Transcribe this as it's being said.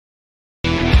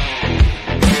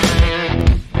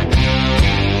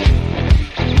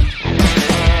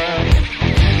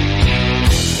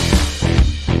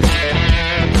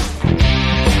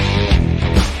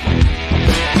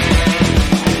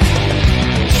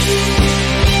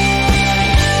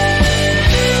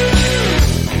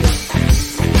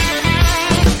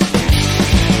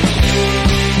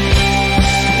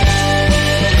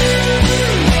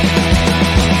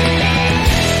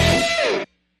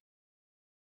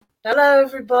Hello,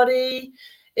 everybody.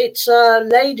 It's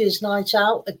ladies' night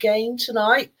out again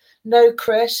tonight. No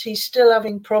Chris, he's still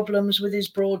having problems with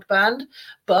his broadband.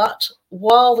 But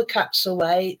while the cat's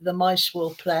away, the mice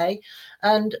will play.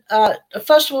 And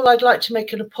first of all, I'd like to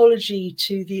make an apology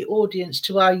to the audience,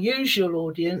 to our usual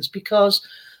audience, because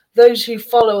those who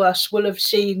follow us will have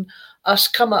seen us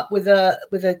come up with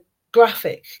a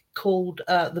graphic called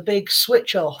the big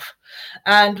switch off.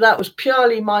 And that was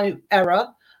purely my error.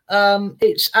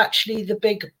 It's actually the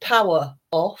big power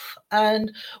off.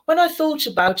 And when I thought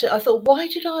about it, I thought, why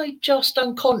did I just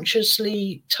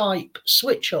unconsciously type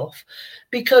switch off?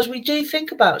 Because we do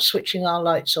think about switching our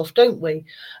lights off, don't we?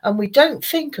 And we don't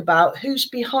think about who's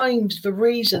behind the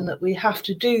reason that we have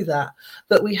to do that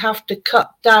we have to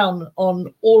cut down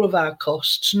on all of our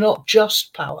costs, not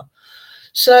just power.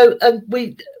 So, and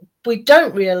we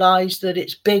don't realize that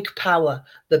it's big power,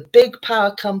 the big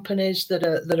power companies that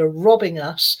are robbing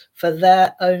us for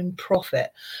their own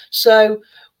profit. So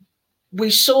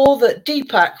we saw that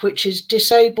DPAC, which is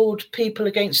Disabled People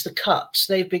Against the Cuts,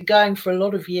 they've been going for a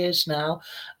lot of years now.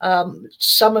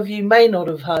 Some of you may not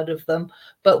have heard of them,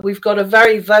 but we've got a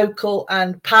very vocal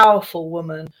and powerful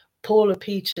woman, Paula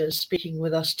Peters, speaking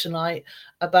with us tonight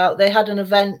about, they had an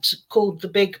event called the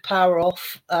Big Power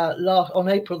Off on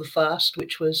April the 1st,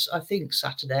 which was, I think,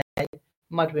 Saturday,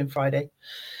 might have been Friday.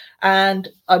 And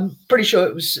I'm pretty sure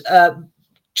it was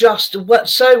just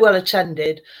so well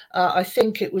attended. I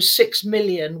think it was 6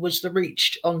 million was the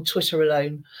reach on Twitter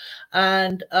alone.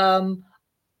 And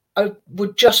I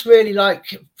would just really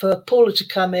like for Paula to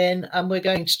come in, and we're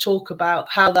going to talk about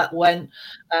how that went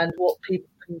and what people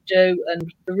can do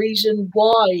and the reason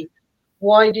why.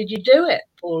 Why did you do it,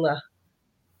 Paula?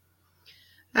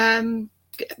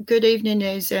 Good evening,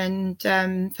 Liz, and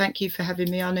thank you for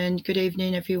having me on, and good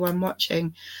evening everyone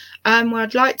watching. Well,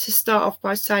 I'd like to start off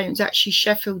by saying it was actually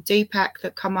Sheffield DPAC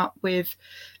that come up with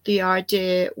the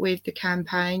idea with the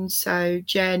campaign. So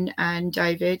Jen and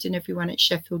David and everyone at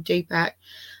Sheffield DPAC,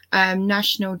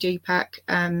 National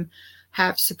DPAC,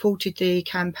 have supported the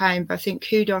campaign, but I think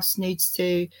kudos needs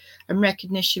to, and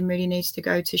recognition really needs to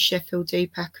go to Sheffield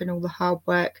DPAC and all the hard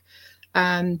work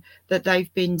that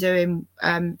they've been doing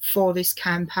for this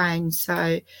campaign.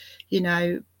 So, you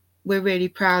know, we're really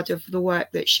proud of the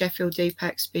work that Sheffield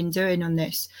DPAC's been doing on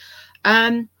this.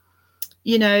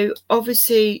 You know,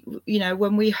 obviously, you know,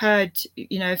 when we heard,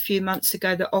 you know, a few months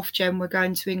ago that Ofgem were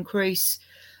going to increase,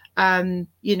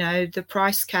 you know, the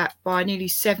price cap by nearly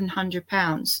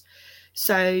 £700.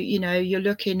 So, you know, you're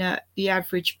looking at the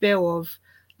average bill of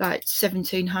like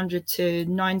 £1,700 to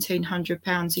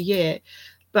 £1,900 a year.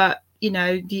 But, you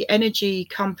know, the energy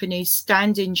companies'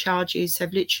 standing charges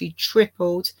have literally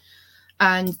tripled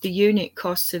and the unit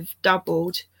costs have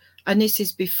doubled. And this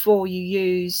is before you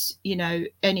use, you know,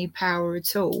 any power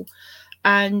at all.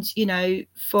 And, you know,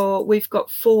 we've got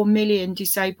 4 million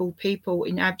disabled people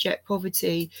in abject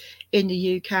poverty in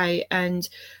the UK. And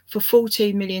for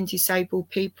 14 million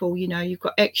disabled people, you know, you've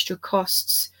got extra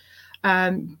costs,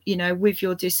 you know, with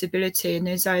your disability. And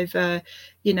there's over,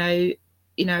 you know,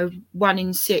 1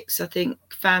 in 6, I think,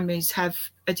 families have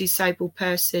a disabled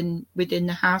person within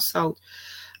the household.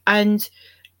 And,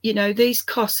 you know, these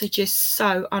costs are just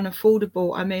so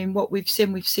unaffordable. I mean, what we've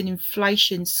seen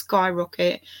inflation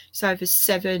skyrocket. It's over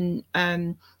 7%.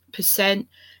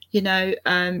 You know,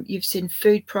 you've seen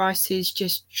food prices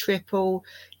just triple,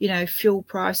 you know, fuel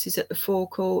prices at the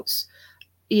forecourts.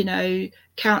 You know,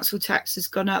 council tax has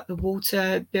gone up, the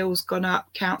water bill's gone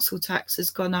up, council tax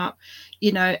has gone up,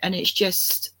 you know, and it's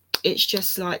just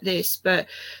like this. But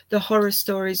the horror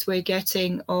stories we're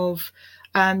getting of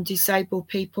disabled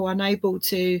people unable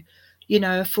to, you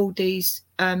know, afford these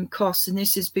costs, and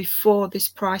this is before this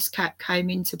price cap came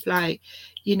into play.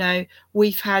 You know,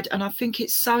 we've had, and I think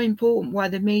it's so important why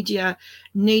the media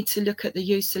need to look at the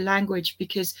use of language,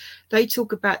 because they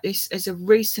talk about this as a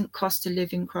recent cost of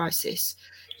living crisis.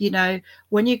 You know,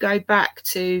 when you go back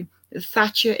to the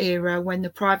Thatcher era, when the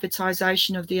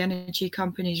privatisation of the energy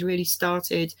companies really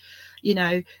started, you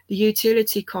know, the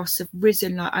utility costs have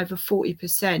risen like over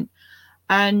 40%.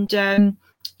 And,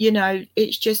 you know,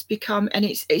 it's just become, and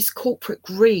it's corporate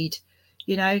greed.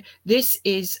 You know, this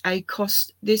is,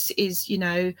 you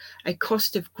know, a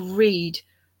cost of greed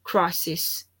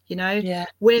crisis. You know, Yeah.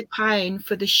 We're paying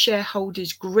for the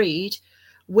shareholders' greed.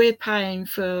 We're paying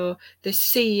for the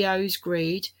CEO's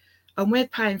greed, and we're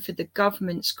paying for the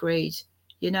government's greed,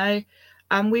 you know.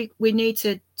 And we need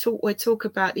to talk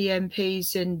about the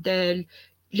MPs and their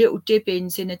little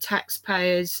dibbings in the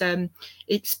taxpayers'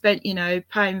 you know,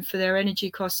 paying for their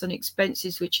energy costs on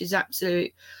expenses, which is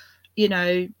absolute, you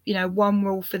know, one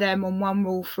rule for them and one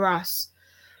rule for us.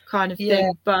 kind of Yeah.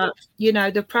 thing. But, you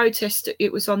know, the protest,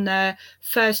 it was on the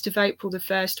 1st of April, the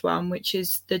first one, which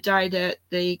is the day that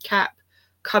the cap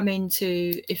come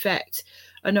into effect.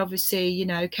 And obviously, you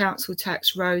know, council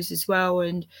tax rose as well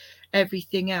and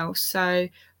everything else. So,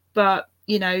 but,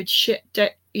 you know,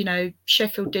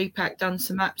 Sheffield Deepak done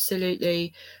some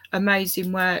absolutely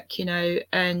amazing work, you know,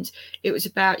 and it was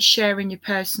about sharing your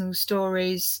personal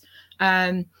stories.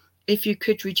 If you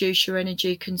could reduce your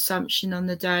energy consumption on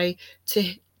the day,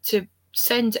 to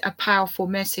send a powerful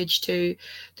message to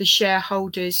the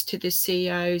shareholders, to the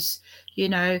CEOs, you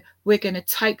know, we're going to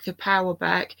take the power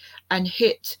back and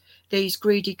hit these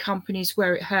greedy companies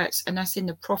where it hurts, and that's in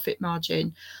the profit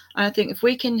margin. And I think if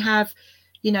we can have,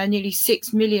 you know, nearly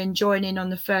 6 million join in on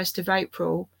the 1st of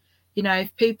April, you know,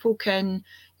 if people can,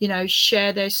 you know,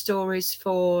 share their stories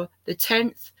for the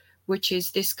 10th, which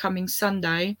is this coming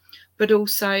Sunday, but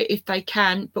also if they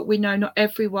can, but we know not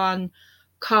everyone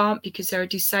can't, because there are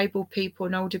disabled people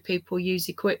and older people use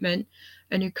equipment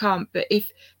and who can't. But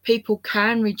if people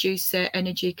can reduce their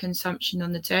energy consumption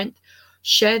on the 10th,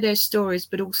 share their stories,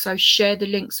 but also share the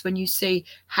links when you see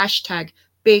hashtag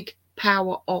big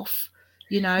power off,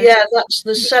 you know. Yeah, that's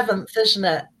the 7th, isn't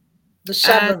it? The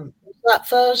 7th. Is that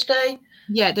Thursday?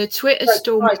 Yeah, the Twitter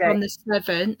storm is Friday. on the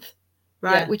 7th,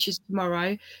 right, Yeah. which is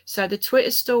tomorrow. So the Twitter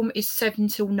storm is 7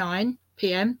 till 9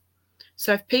 p.m.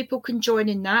 So if people can join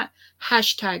in that,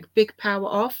 hashtag big power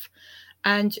off,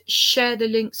 and share the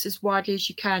links as widely as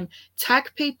you can.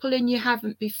 Tag people in you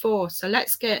haven't before. So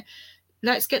let's get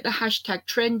the hashtag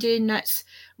trending. Let's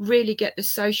really get the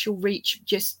social reach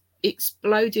just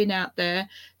exploding out there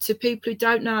to people who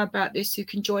don't know about this, who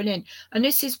can join in. And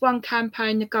this is one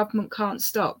campaign the government can't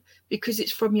stop, because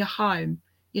it's from your home.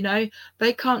 You know,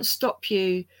 they can't stop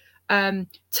you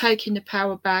taking the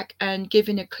power back and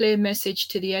giving a clear message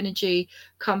to the energy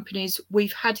companies.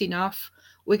 We've had enough.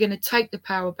 We're going to take the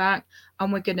power back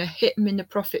and we're going to hit them in the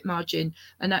profit margin.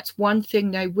 And that's one thing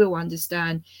they will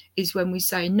understand, is when we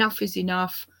say enough is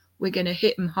enough, we're going to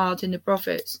hit them hard in the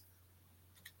profits.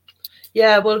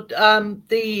 Yeah, well,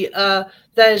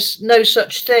 there's no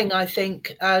such thing, I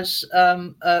think, as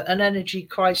an energy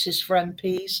crisis for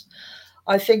MPs.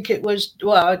 I think it was,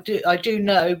 well, I do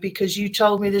know, because you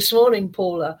told me this morning,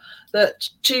 Paula, that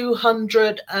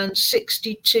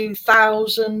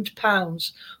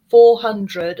 £262,000,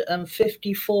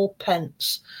 454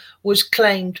 pence, was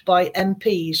claimed by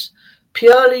MPs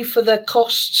purely for their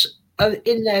costs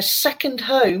in their second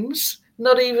homes,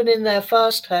 not even in their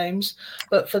first homes,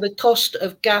 but for the cost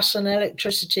of gas and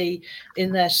electricity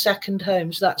in their second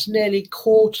homes. That's nearly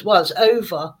it's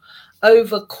over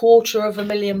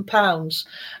 £250,000.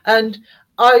 And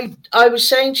I was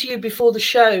saying to you before the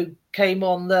show came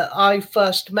on that I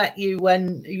first met you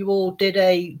when you all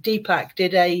Deepak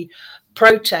did a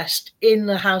protest in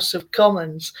the House of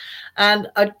Commons. And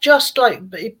I just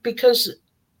because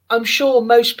I'm sure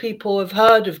most people have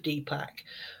heard of Deepak,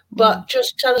 but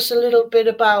just tell us a little bit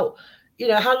about, you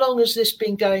know, how long has this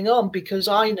been going on? Because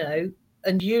I know,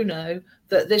 and you know,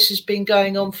 that this has been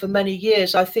going on for many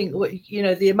years. I think, you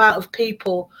know, the amount of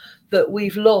people that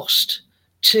we've lost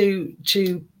to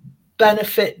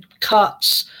benefit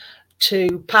cuts,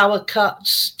 to power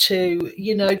cuts, to,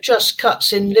 you know, just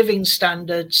cuts in living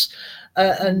standards,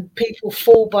 and people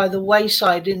fall by the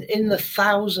wayside in the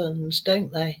thousands,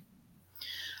 don't they?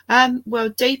 Well,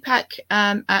 Deepak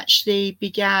actually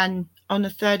began on the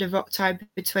 3rd of October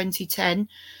 2010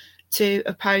 to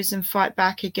oppose and fight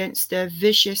back against the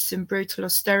vicious and brutal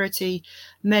austerity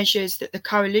measures that the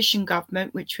coalition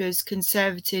government, which was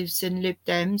Conservatives and Lib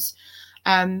Dems,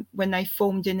 when they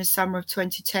formed in the summer of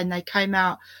 2010, they came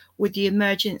out with the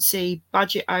emergency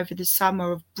budget over the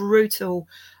summer of brutal,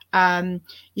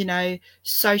 you know,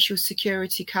 social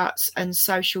security cuts and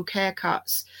social care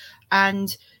cuts.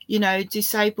 And you know,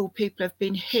 disabled people have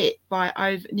been hit by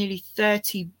over nearly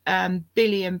 £30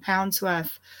 billion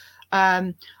worth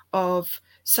of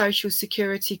social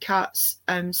security cuts,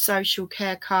 social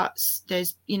care cuts.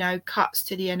 There's, you know, cuts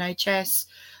to the NHS,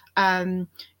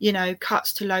 you know,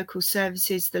 cuts to local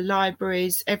services, the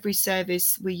libraries, every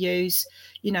service we use,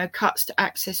 you know, cuts to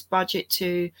access budget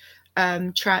to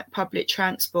public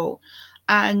transport.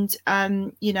 And,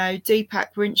 you know,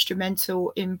 Deepak were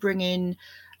instrumental in bringing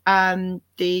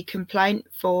the complaint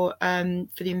for the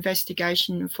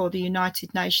investigation for the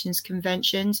United Nations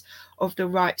Conventions of the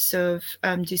Rights of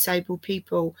Disabled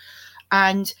People.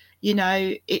 And, you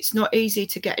know, it's not easy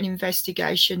to get an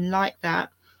investigation like that.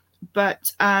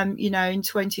 But, you know, in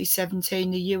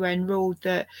 2017, the UN ruled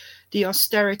that the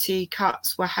austerity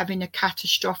cuts were having a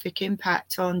catastrophic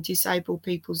impact on disabled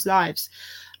people's lives.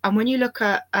 And when you look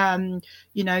at,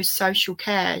 social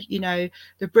care, the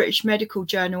British Medical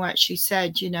Journal actually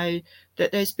said,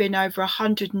 that there's been over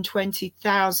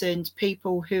 120,000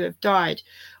 people who have died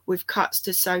with cuts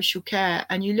to social care.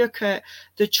 And you look at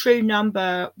the true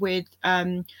number with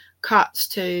cuts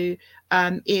to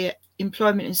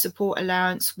employment and support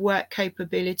allowance, work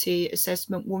capability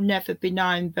assessment will never be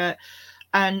known.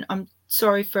 And I'm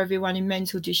sorry for everyone in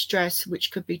mental distress,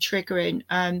 which could be triggering.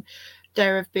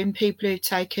 There have been people who've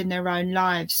taken their own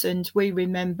lives, and we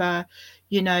remember,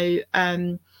 we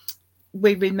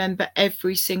remember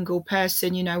every single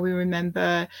person. We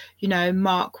remember,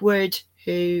 Mark Wood,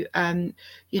 who,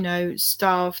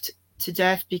 starved to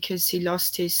death because he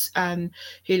lost his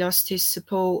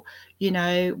support. We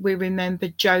remember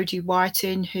Jodie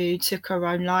Whiting, who took her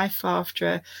own life after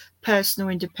a personal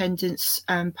independence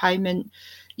payment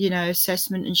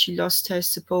assessment, and she lost her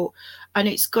support. And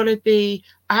it's got to be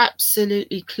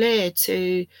absolutely clear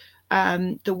to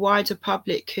the wider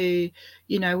public who,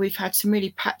 we've had some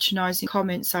really patronising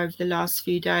comments over the last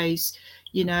few days,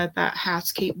 about how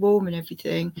to keep warm and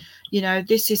everything.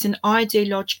 This is an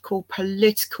ideological,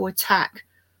 political attack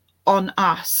on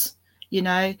us.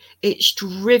 It's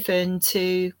driven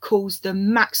to cause the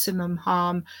maximum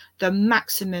harm, the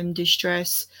maximum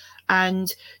distress,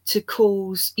 and to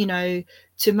cause,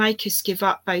 to make us give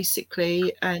up,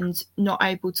 basically, and not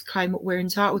able to claim what we're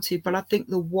entitled to. But I think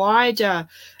the wider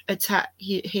attack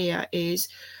here is,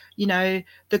 the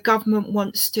government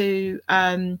wants to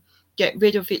get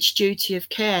rid of its duty of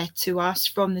care to us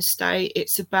from the state.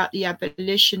 It's about the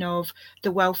abolition of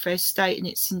the welfare state in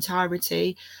its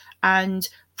entirety and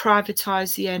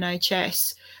privatise the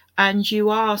NHS. And you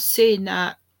are seeing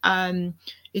that,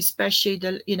 especially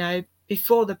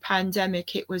before the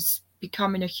pandemic, it was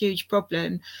becoming a huge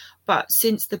problem. But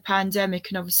since the pandemic,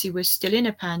 and obviously we're still in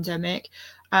a pandemic,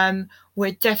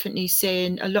 we're definitely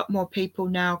seeing a lot more people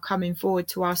now coming forward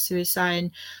to us who are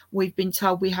saying, we've been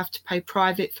told we have to pay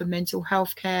private for mental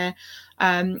health care.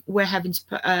 We're having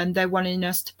to, they're wanting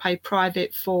us to pay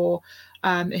private for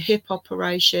a hip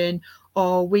operation,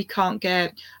 or we can't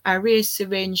get our ear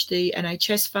syringe. The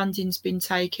NHS funding's been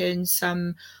taken,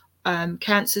 some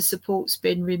cancer support's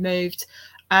been removed,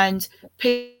 and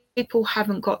people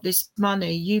haven't got this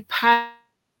money. You pay,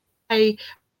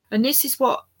 and this is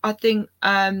what I think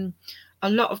a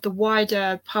lot of the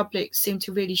wider public seem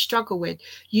to really struggle with.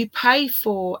 You pay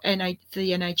for the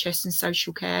NHS and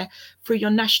social care through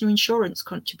your national insurance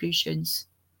contributions.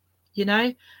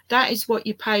 That is what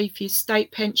you pay for your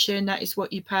state pension. That is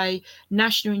what you pay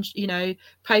national,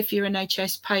 pay for your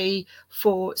NHS, pay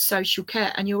for social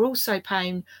care. And you're also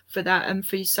paying for that and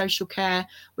for your social care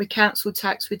with council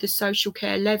tax, with the social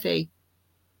care levy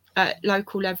at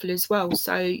local level as well.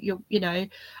 So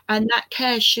and that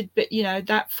care should be,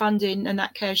 that funding and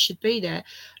that care should be there.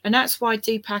 And that's why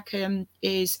Deepak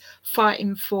is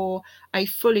fighting for a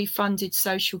fully funded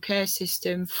social care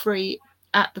system, free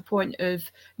at the point of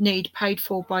need, paid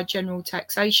for by general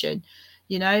taxation.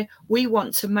 We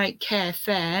want to make care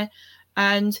fair,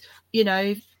 and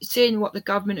seeing what the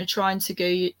government are trying to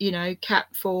do,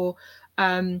 cap for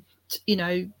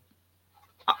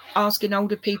asking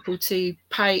older people to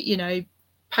pay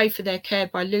for their care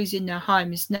by losing their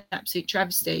home is an absolute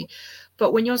travesty.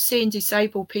 But when you're seeing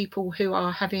disabled people who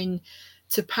are having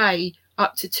to pay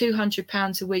up to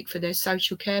 £200 a week for their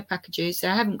social care packages, they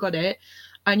haven't got it.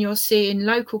 And you're seeing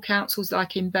local councils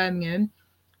like in Birmingham,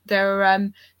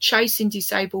 they're chasing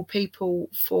disabled people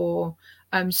for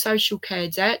social care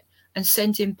debt and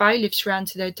sending bailiffs round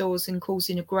to their doors and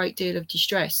causing a great deal of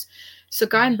distress. So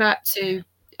going back to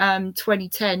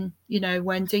 2010,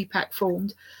 when Deepak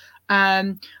formed,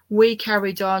 we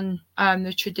carried on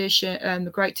the tradition, the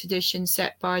great tradition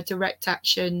set by Direct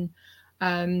Action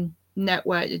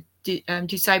Network,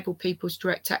 Disabled People's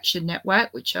Direct Action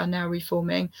Network, which are now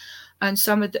reforming, and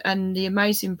the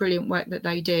amazing, brilliant work that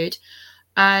they did.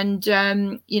 And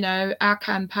our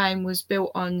campaign was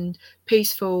built on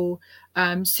peaceful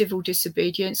civil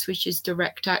disobedience, which is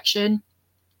direct action.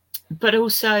 But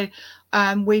also,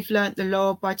 we've learnt the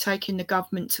law by taking the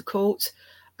government to court.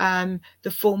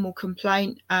 The formal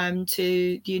complaint to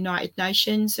the United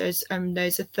Nations, as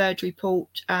there's a third report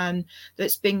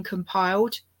that's been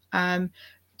compiled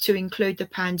to include the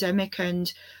pandemic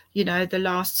and the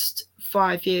last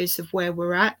 5 years of where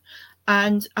we're at.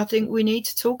 And I think we need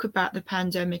to talk about the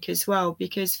pandemic as well,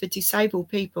 because for disabled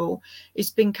people, it's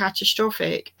been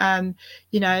catastrophic.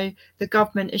 The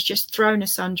government has just thrown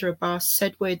us under a bus,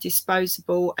 said we're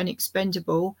disposable and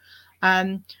expendable.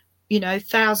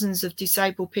 Thousands of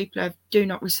disabled people have do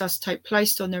not resuscitate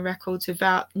placed on their records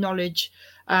without knowledge,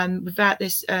 without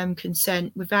this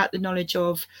consent, without the knowledge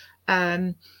of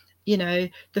you know,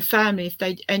 the family, if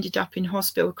they ended up in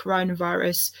hospital with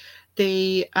coronavirus,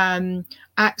 the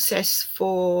access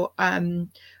for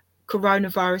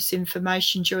coronavirus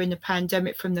information during the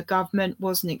pandemic from the government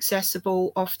wasn't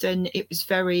accessible. Often it was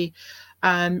very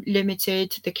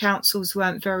limited. The councils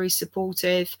weren't very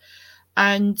supportive,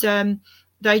 and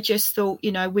they just thought,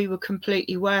 you know, we were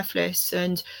completely worthless.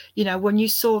 And, you know, when you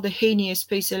saw the heinous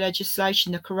piece of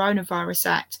legislation, the Coronavirus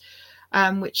Act,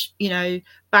 which, you know,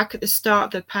 back at the start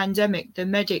of the pandemic, the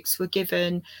medics were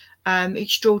given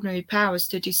extraordinary powers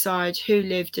to decide who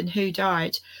lived and who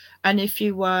died. And if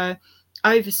you were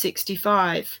over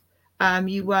 65,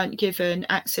 you weren't given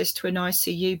access to an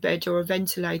ICU bed or a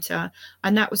ventilator.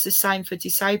 And that was the same for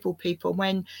disabled people.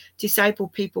 When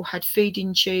disabled people had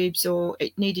feeding tubes or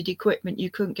it needed equipment,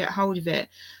 you couldn't get hold of it.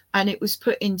 And it was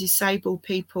putting disabled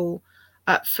people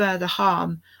at further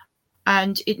harm.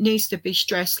 And it needs to be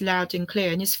stressed loud and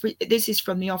clear. And this is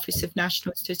from the Office of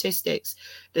National Statistics,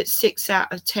 that 6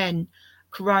 out of 10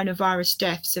 coronavirus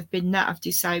deaths have been that of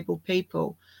disabled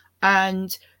people.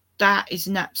 And that is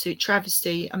an absolute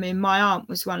travesty. I mean, my aunt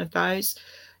was one of those.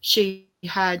 She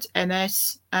had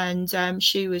MS, and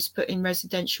she was put in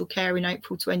residential care in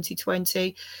April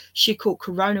 2020. She caught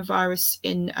coronavirus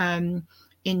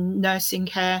in nursing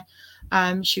care.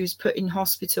 She was put in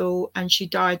hospital, and she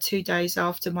died 2 days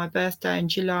after my birthday in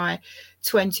July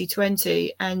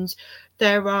 2020. And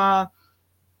there are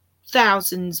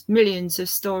thousands, millions of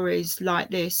stories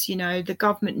like this. You know, the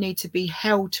government need to be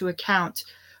held to account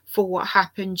for what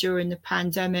happened during the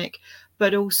pandemic,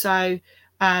 but also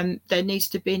there needs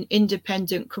to be an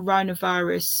independent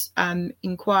coronavirus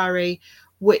inquiry,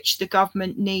 which the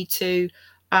government need to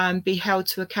be held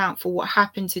to account for what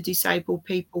happened to disabled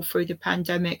people through the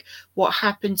pandemic, what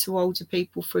happened to older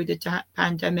people through the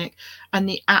pandemic, and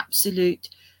the absolute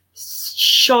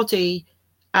shoddy,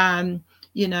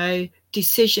 you know,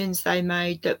 decisions they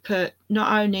made that put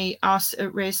not only us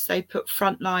at risk, they put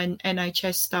frontline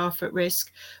NHS staff at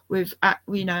risk with,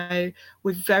 you know,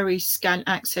 with very scant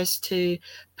access to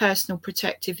personal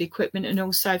protective equipment and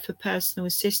also for personal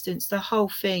assistance. The whole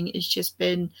thing has just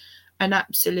been an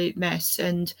absolute mess.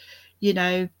 And, you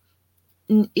know,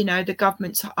 the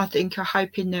governments, I think, are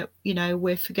hoping that, you know,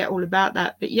 we'll forget all about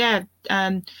that. But yeah,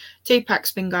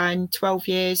 DPAC's been going 12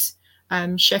 years.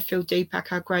 Sheffield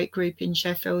DPAC, our great group in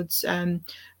Sheffield's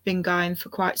been going for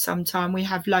quite some time. We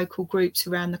have local groups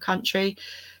around the country.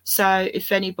 So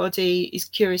if anybody is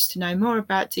curious to know more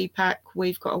about DPAC,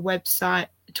 we've got a website,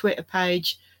 a Twitter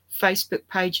page, Facebook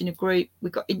page and a group.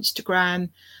 We've got Instagram,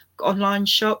 got online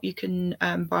shop. You can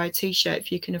buy a t-shirt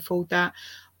if you can afford that.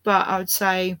 But I would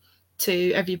say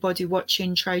to everybody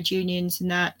watching, trade unions and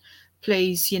that,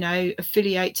 please, you know,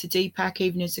 affiliate to DPAC,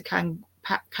 even as a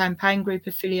campaign group,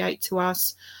 affiliate to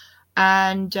us,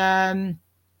 and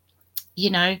you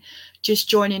know, just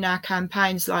joining our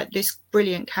campaigns like this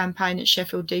brilliant campaign that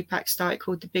Sheffield DPAC started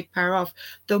called the Big Power Off.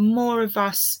 The more of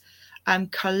us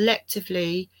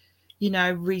collectively, you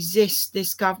know, resist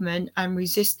this government and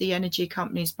resist the energy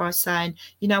companies by saying,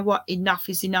 you know what, enough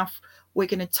is enough. We're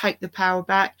going to take the power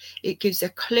back. It gives a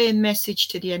clear message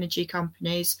to the energy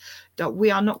companies that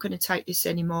we are not going to take this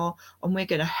anymore, and we're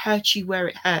going to hurt you where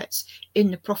it hurts,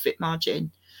 in the profit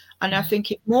margin. And I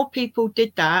think if more people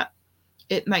did that,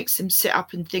 it makes them sit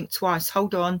up and think twice.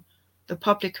 Hold on, the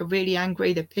public are really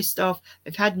angry, they're pissed off,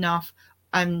 they've had enough.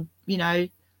 And, you know,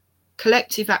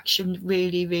 collective action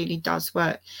really, really does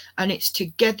work. And it's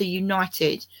together,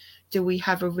 united, do we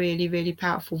have a really, really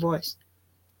powerful voice.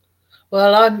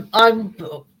 Well, I'm,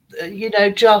 you know,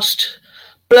 just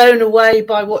blown away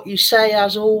by what you say,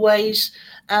 as always.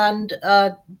 And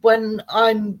when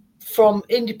I'm from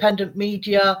independent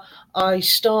media, I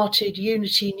started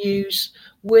Unity News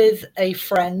with a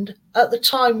friend. At the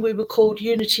time, we were called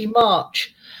Unity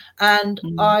March, and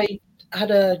I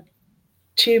had a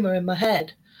tumour in my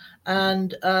head,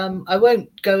 and I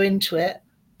won't go into it,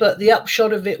 but the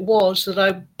upshot of it was that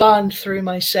I burned through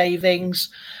my savings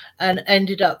and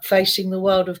ended up facing the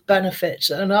world of benefits.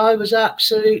 And I was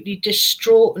absolutely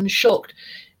distraught and shocked.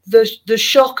 The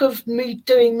shock of me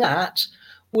doing that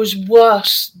was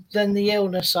worse than the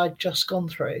illness I'd just gone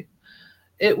through.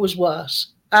 It was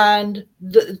worse. And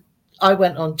I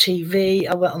went on TV,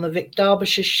 I went on the Vic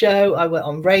Derbyshire show, I went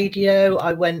on radio,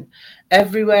 I went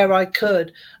everywhere I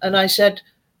could. And I said,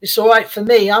 it's all right for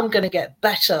me, I'm going to get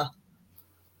better.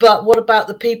 But what about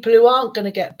the people who aren't going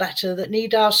to get better, that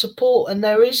need our support? And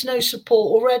there is no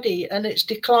support already, and it's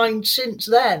declined since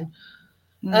then.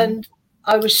 And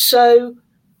I was so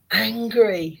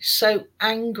angry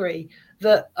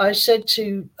that I said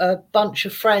to a bunch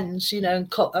of friends, you know,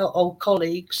 and old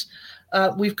colleagues,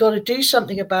 we've got to do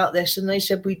something about this. And they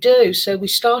said, we do. So we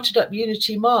started up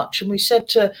Unity March, and we said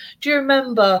do you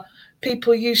remember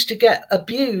people used to get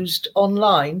abused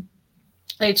online?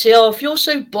 They'd say, oh, if you're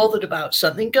so bothered about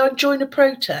something, go and join a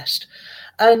protest.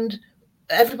 And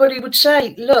everybody would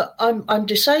say, look, I'm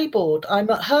disabled. I'm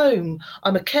at home.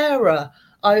 I'm a carer.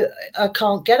 I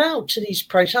can't get out to these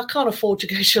protests. I can't afford to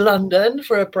go to London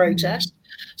for a protest.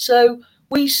 So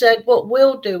we said, what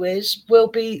we'll do is we'll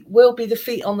be the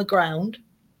feet on the ground.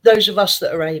 Those of us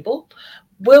that are able,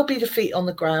 we'll be the feet on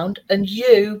the ground, and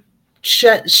you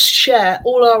share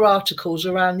all our articles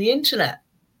around the internet,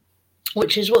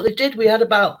 which is what they did. We had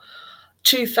about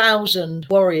 2,000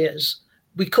 warriors.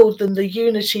 We called them the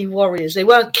Unity Warriors. They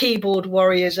weren't keyboard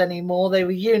warriors anymore. They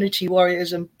were Unity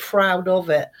Warriors, and proud of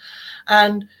it.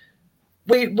 And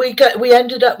we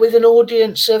ended up with an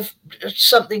audience of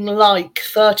something like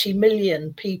 30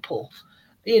 million people,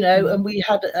 and we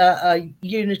had a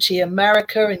Unity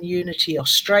America and Unity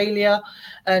Australia,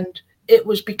 and it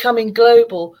was becoming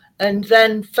global. And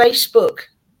then Facebook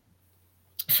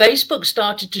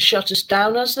started to shut us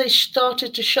down, as they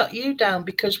started to shut you down,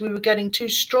 because we were getting too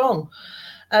strong.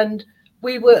 And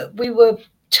we were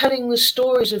telling the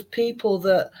stories of people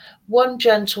that one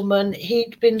gentleman,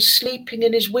 he'd been sleeping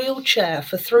in his wheelchair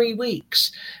for 3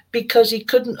 weeks because he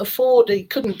couldn't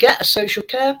get a social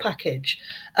care package.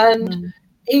 And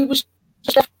he was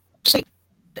sleeping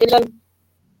in his own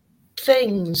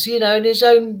things, in his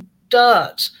own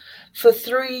dirt for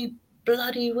 3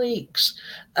 bloody weeks.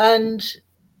 And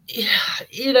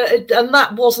and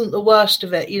that wasn't the worst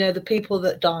of it. The people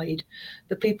that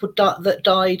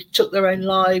died, took their own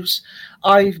lives.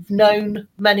 I've known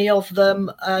many of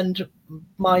them, and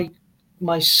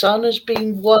my son has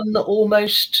been one that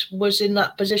almost was in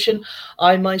that position.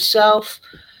 I myself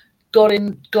got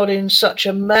in such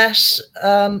a mess,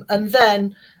 and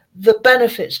then the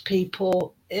benefits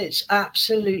people, it's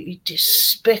absolutely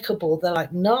despicable. They're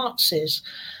like Nazis,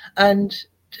 and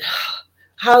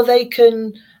how they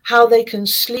can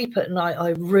sleep at night, I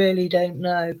really don't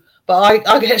know. But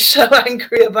I get so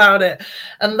angry about it.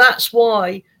 And that's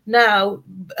why now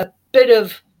a bit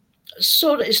of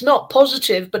it's not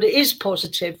positive, but it is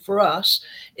positive for us,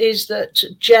 is that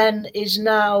Jen is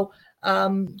now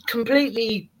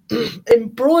completely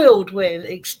embroiled with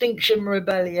Extinction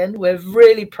Rebellion. We're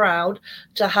really proud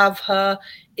to have her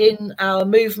in our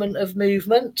movement of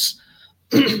movements.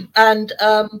 And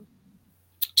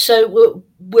so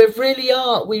we really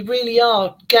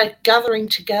are gathering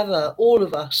together, all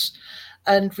of us,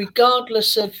 and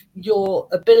regardless of your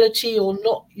ability or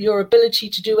not your ability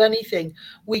to do anything,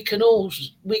 we can all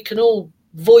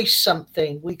voice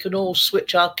something. We can all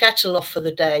switch our kettle off for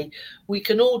the day. We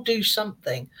can all do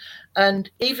something,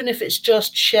 and even if it's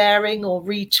just sharing or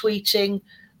retweeting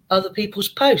other people's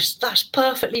posts, that's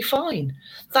perfectly fine.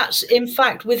 That's, in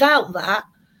fact, without that,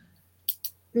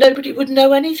 nobody would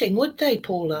know anything, would they,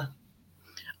 Paula?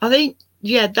 I think,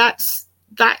 yeah, that's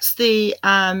the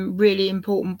really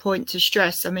important point to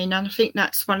stress. I mean, and I think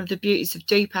that's one of the beauties of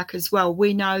Deepak as well.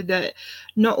 We know that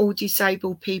not all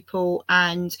disabled people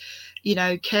and,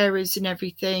 carers and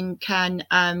everything can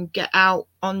get out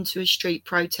onto a street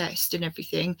protest and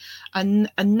everything. And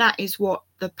that is what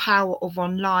the power of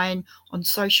online, on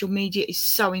social media, is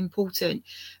so important,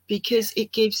 because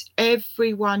it gives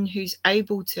everyone who's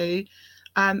able to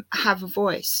have a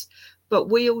voice. But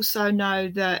we also know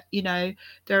that,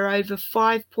 there are over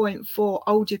 5.4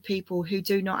 older people who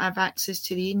do not have access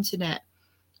to the internet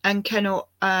and cannot,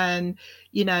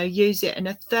 use it. And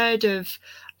a third of,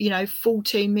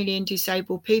 14 million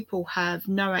disabled people have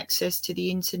no access to the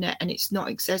internet, and it's not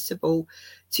accessible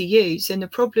to use. And the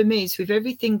problem is, with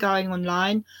everything going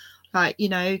online, like,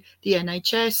 the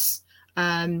NHS,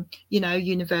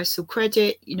 universal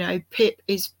credit, PIP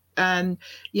is,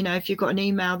 if you've got an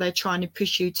email, they're trying to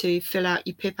push you to fill out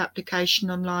your PIP application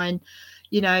online.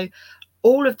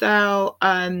 All of our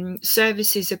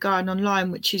services are going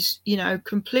online, which is,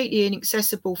 completely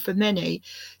inaccessible for many.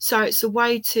 So it's a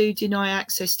way to deny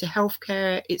access to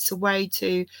healthcare. It's a way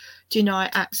to deny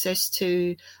access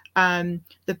to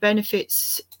the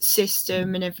benefits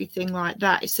system and everything like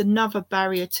that. It's another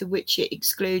barrier to which it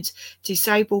excludes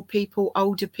disabled people,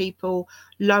 older people,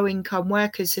 low-income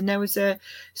workers. And there was a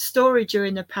story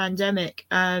during the pandemic,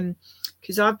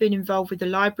 because I've been involved with the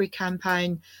library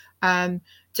campaign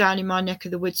down in my neck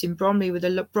of the woods in Bromley, with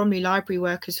the Bromley library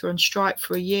workers who were on strike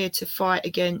for a year to fight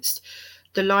against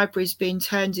the libraries being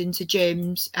turned into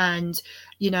gyms, and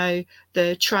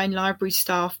the trained library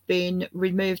staff being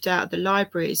removed out of the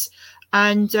libraries.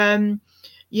 And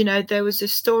there was a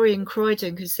story in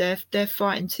Croydon, because they're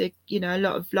fighting to, a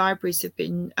lot of libraries have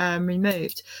been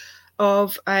removed.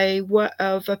 of a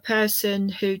person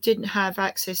who didn't have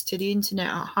access to the internet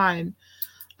at home,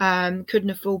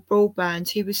 couldn't afford broadband.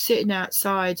 He was sitting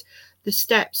outside the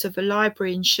steps of a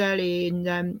library in Shirley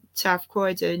in South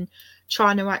Croydon,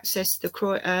 trying to access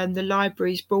the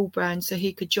library's broadband so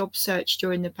he could job search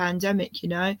during the pandemic, you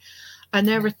know. And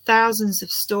there are thousands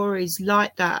of stories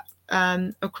like that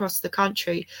across the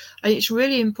country. And it's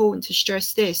really important to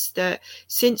stress this, that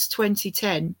since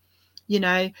 2010, you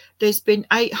know, there's been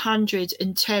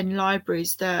 810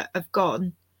 libraries that have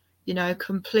gone, you know,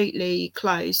 completely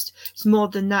closed. It's more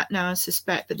than that now, I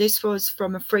suspect, but this was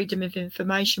from a Freedom of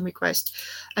Information request.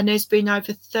 And there's been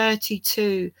over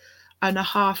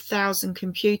 32,500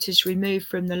 computers removed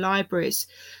from the libraries.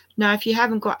 Now, if you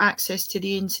haven't got access to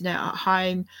the internet at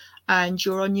home and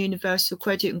you're on universal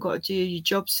credit and got to do your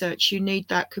job search, you need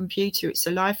that computer. It's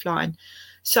a lifeline.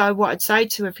 So what I'd say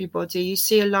to everybody, you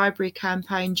see a library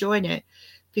campaign, join it,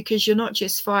 because you're not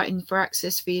just fighting for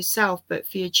access for yourself, but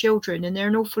for your children. And there are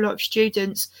an awful lot of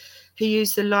students who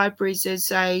use the libraries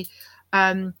as a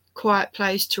quiet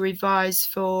place to revise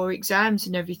for exams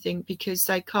and everything, because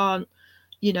they can't,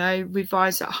 you know,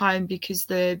 revise at home because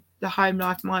the home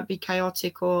life might be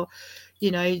chaotic or,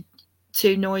 you know,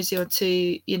 too noisy or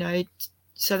too, you know,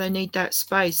 so they need that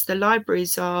space. The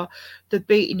libraries are the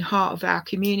beating heart of our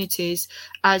communities,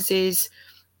 as is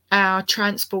our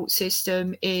transport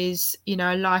system is, you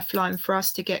know, a lifeline for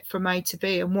us to get from A to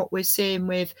B. And what we're seeing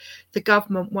with the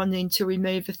government wanting to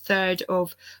remove a third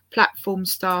of platform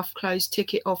staff, close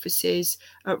ticket offices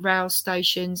at rail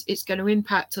stations, it's going to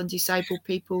impact on disabled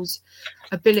people's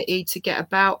ability to get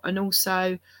about, and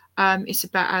also it's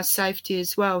about our safety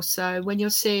as well. So when you're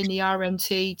seeing the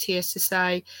RMT,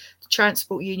 TSSA, the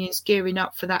transport unions gearing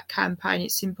up for that campaign,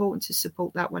 it's important to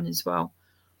support that one as well.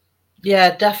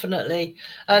 Yeah, definitely.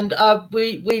 And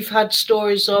we've had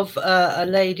stories of a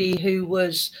lady who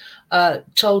was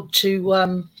told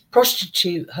to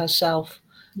prostitute herself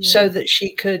so that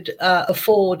she could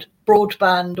afford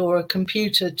broadband or a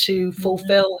computer to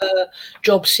fulfill her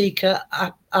job seeker,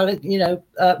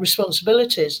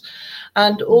 responsibilities.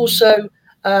 And also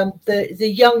the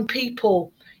young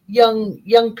people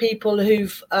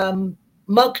who've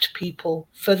mugged people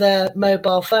for their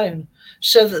mobile phone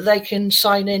so that they can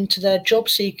sign into their job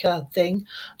seeker thing.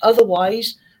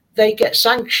 Otherwise, they get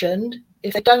sanctioned.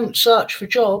 If they don't search for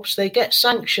jobs, they get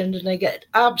sanctioned and they get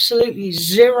absolutely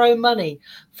zero money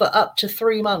for up to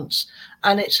 3 months.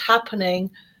 And it's happening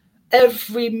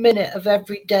every minute of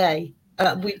every day.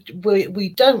 We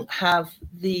don't have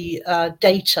the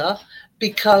data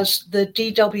because the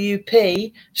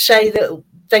DWP say that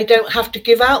they don't have to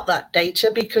give out that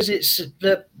data because it's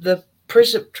the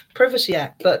Privacy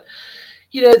Act. But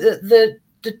you know, the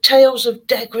tales of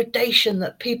degradation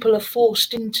that people are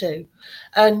forced into,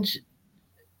 and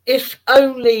if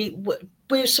only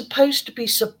we're supposed to be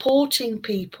supporting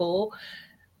people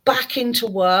back into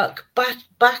work,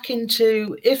 back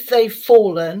into, if they've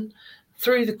fallen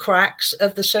through the cracks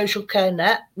of the social care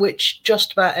net, which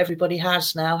just about everybody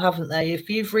has now, haven't they? If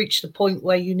you've reached the point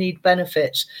where you need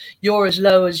benefits, you're as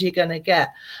low as you're going to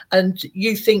get, and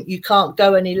you think you can't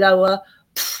go any lower,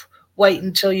 wait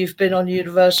until you've been on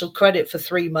universal credit for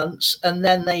 3 months, and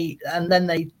then they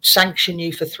sanction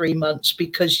you for 3 months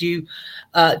because you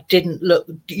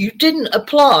didn't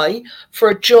apply for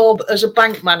a job as a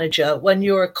bank manager when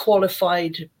you're a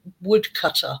qualified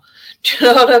woodcutter. Do you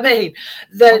know what I mean?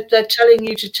 They're telling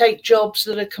you to take jobs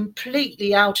that are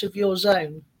completely out of your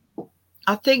zone.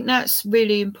 I think that's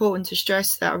really important to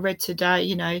stress that. I read today,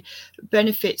 you know,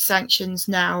 benefit sanctions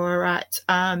now are at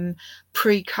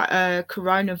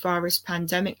pre-coronavirus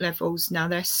pandemic levels. Now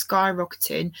they're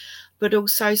skyrocketing, but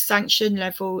also sanction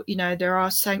level, you know, there are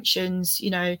sanctions,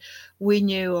 you know, we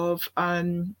knew of,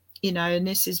 you know, and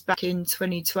this is back in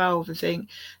 2012, I think,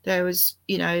 there was,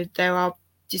 you know, there are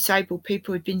disabled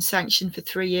people who've been sanctioned for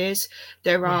 3 years.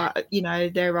 There are, you know,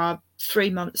 there are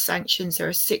 3-month sanctions, there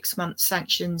are 6-month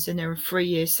sanctions, and there are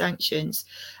 3-year sanctions.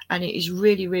 And it is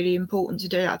really, really important to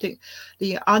do that. I think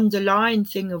the underlying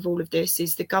thing of all of this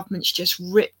is the government's just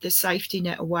ripped the safety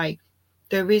net away.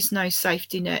 There is no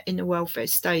safety net in the welfare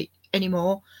state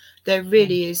anymore. There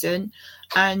really isn't.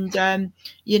 And,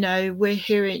 you know, we're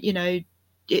hearing, you know,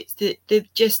 it's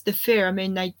just the fear. I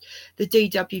mean, the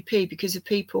DWP, because of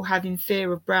people having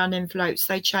fear of brown envelopes,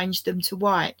 they changed them to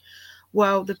white.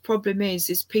 Well, the problem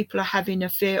is people are having a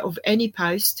fear of any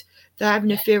post. They're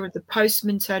having a fear of the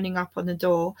postman turning up on the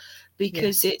door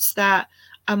because it's that,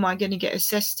 am I going to get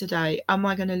assessed today? Am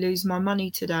I going to lose my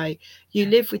money today? You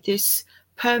live with this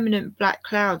permanent black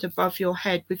cloud above your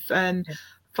head with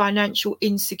financial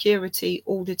insecurity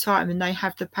all the time, and they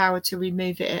have the power to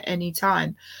remove it at any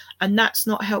time, and that's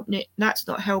not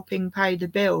helping pay the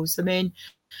bills. I mean,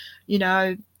 you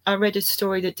know, I read a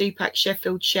story that Deepak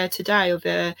Sheffield shared today of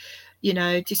a, you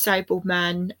know, disabled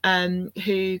man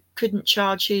who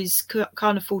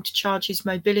can't afford to charge his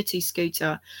mobility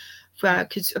scooter,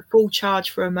 because a full charge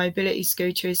for a mobility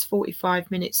scooter is 45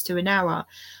 minutes to an hour,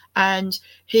 and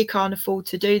he can't afford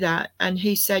to do that. And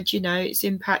he said, you know, it's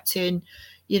impacting,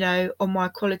 you know, on my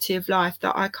quality of life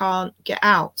that I can't get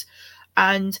out.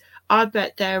 And I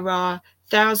bet there are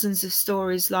thousands of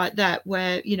stories like that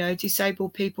where, you know,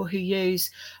 disabled people who use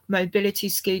mobility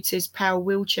scooters, power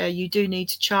wheelchair, you do need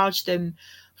to charge them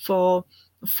for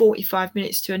 45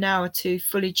 minutes to an hour to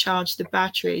fully charge the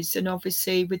batteries. And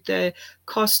obviously with the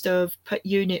cost of per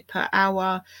unit per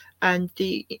hour and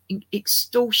the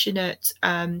extortionate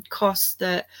costs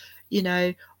that, you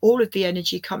know, all of the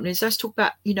energy companies, let's talk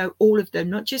about, you know, all of them,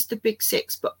 not just the big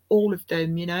six, but all of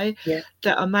them, you know,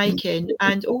 that are making.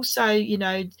 And also, you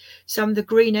know, some of the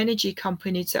green energy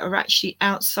companies that are actually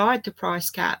outside the price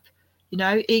cap, you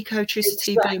know,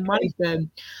 Ecotricity being one of them.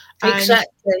 And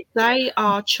they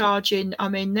are charging, I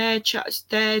mean, their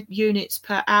units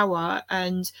per hour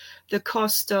and the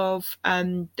cost of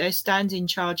their standing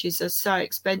charges are so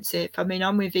expensive. I mean,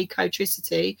 I'm with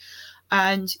Ecotricity,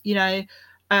 and, you know,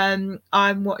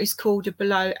 I'm what is called a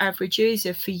below average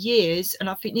user for years. And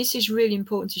I think this is really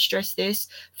important to stress this.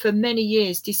 For many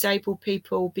years, disabled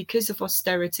people, because of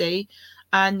austerity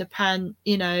and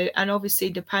and obviously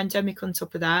the pandemic on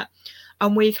top of that,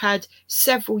 and we've had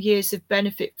several years of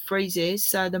benefit freezes,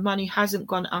 so the money hasn't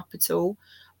gone up at all,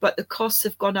 but the costs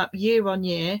have gone up year on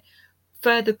year,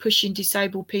 further pushing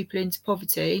disabled people into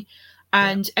poverty.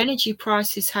 And energy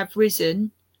prices have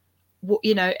risen,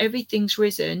 you know, everything's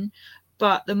risen,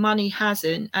 but the money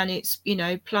hasn't, and it's, you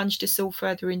know, plunged us all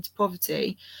further into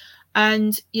poverty.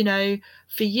 And, you know,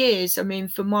 for years, I mean,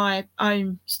 for my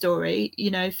own story,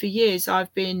 you know, for years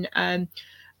I've been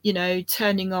you know,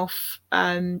 turning off,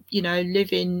 you know,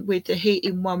 living with the heat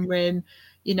in one room,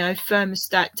 you know,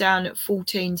 thermostat down at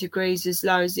 14 degrees, as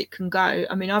low as it can go.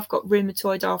 I mean, I've got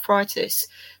rheumatoid arthritis,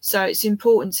 so it's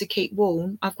important to keep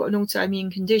warm. I've got an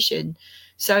autoimmune condition,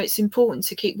 so it's important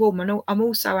to keep warm. And I'm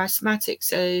also asthmatic,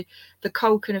 so the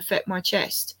cold can affect my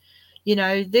chest. You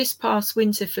know, this past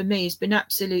winter for me has been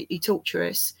absolutely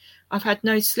torturous. I've had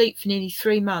no sleep for nearly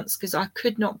 3 months because I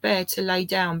could not bear to lay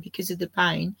down because of the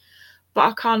pain. But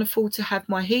I can't afford to have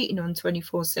my heating on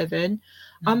 24/7.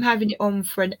 I'm having it on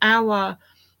for an hour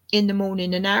in the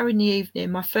morning, an hour in the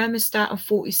evening, my thermostat on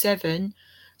 47.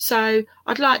 So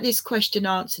I'd like this question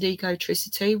answered,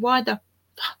 Ecotricity. Why the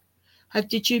fuck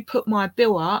did you put my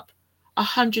bill up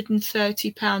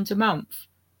 £130 a month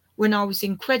when I was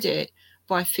in credit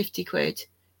by 50 quid?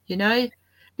 You know,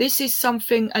 this is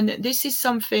something,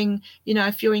 you know,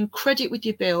 if you're in credit with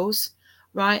your bills,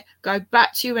 right, go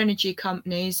back to your energy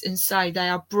companies and say they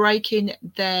are breaking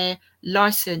their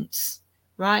license,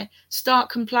 right? Start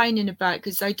complaining about it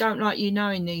because they don't like you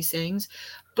knowing these things.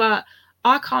 But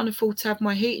I can't afford to have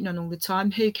my heating on all the time.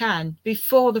 Who can?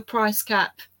 Before the price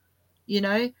cap, you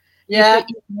know?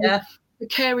 The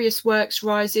precarious work's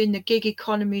rising, the gig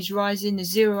economy's rising, the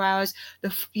 0 hours, the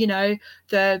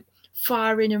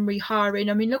firing and rehiring.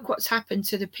 I mean, look what's happened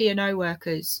to the P&O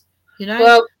workers, you know?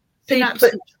 Well, it's an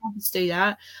absolute travesty,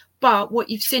 that. But what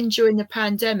you've seen during the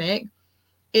pandemic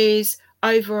is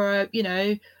over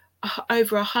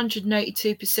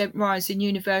 182% rise in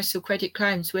universal credit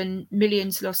claims when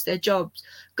millions lost their jobs,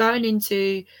 going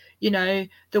into, you know,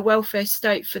 the welfare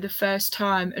state for the first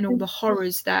time, and all the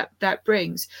horrors that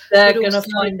brings. They're going to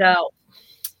find out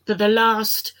that the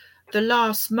last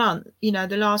month, you know,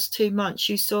 the last 2 months,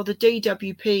 you saw the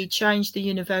DWP change the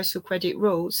universal credit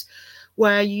rules,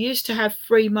 where you used to have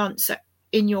 3 months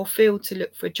in your field to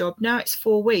look for a job. Now it's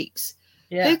 4 weeks.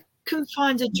 Who can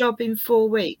find a job in 4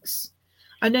 weeks?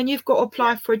 And then you've got to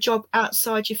apply for a job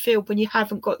outside your field when you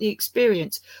haven't got the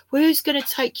experience. Well, who's going to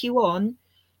take you on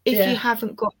if you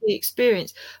haven't got the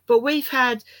experience? But we've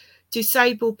had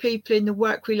disabled people in the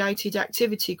work-related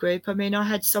activity group. I mean, I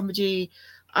had somebody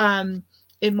in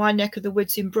my neck of the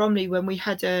woods in Bromley when we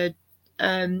had a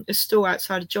store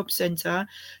outside a job centre.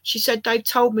 She said they've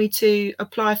told me to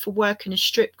apply for work in a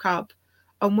strip club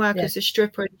and work as a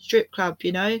stripper in a strip club,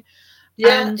 you know,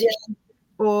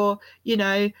 or, you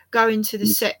know, go into the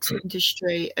sex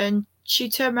industry. And she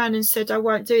turned around and said, I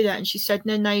won't do that. And she said, and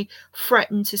then they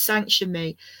threatened to sanction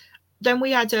me. Then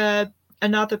we had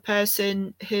another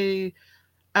person who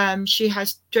she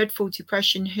has dreadful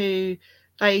depression, who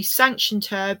they sanctioned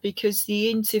her because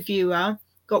the interviewer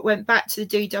went back to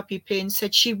the DWP and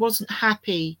said she wasn't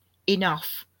happy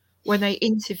enough when they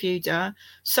interviewed her.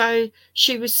 So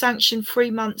she was sanctioned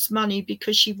 3 months' money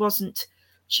because she wasn't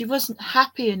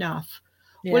happy enough.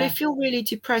 Yeah. Well, if you're really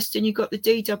depressed and you've got the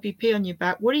DWP on your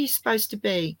back, what are you supposed to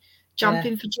be?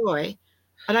 Jumping for joy?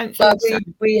 I don't think so.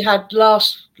 We had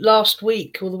last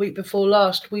week, or the week before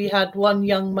last, we had one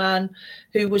young man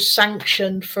who was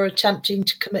sanctioned for attempting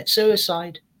to commit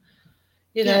suicide.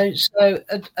 You know, so,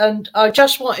 and I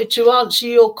just wanted to answer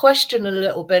your question a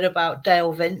little bit about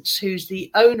Dale Vince, who's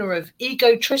the owner of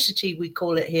Egotricity, we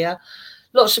call it here.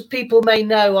 Lots of people may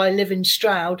know I live in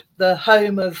Stroud, the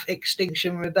home of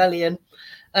Extinction Rebellion,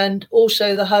 and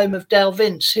also the home of Dale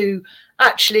Vince, who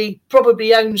actually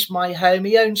probably owns my home.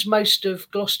 He owns most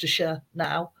of Gloucestershire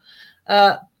now.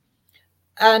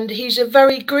 And he's a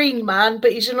very green man,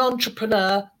 but he's an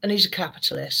entrepreneur and he's a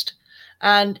capitalist.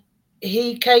 And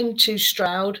he came to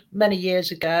Stroud many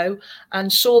years ago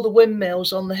and saw the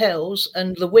windmills on the hills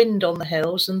and the wind on the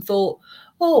hills and thought,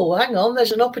 oh, hang on,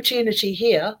 there's an opportunity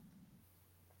here.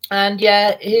 And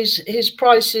yeah, his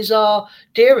prices are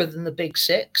dearer than the big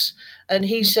six. And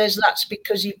he says that's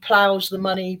because he plows the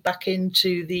money back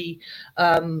into the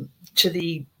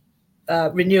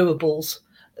renewables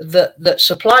that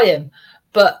supply him.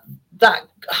 But that,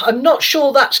 I'm not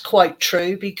sure that's quite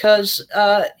true, because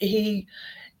he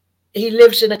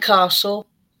lives in a castle.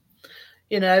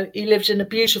 You know, he lives in a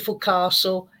beautiful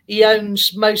castle. He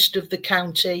owns most of the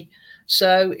county.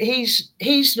 So he's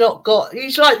not got,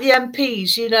 he's like the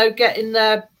MPs, you know, getting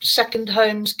their second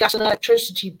homes, gas and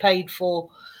electricity paid for.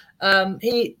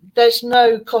 There's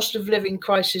no cost of living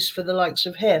crisis for the likes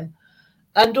of him.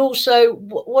 And also,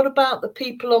 what about the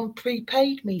people on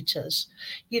prepaid meters?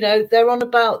 You know, they're on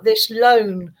about this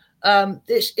loan,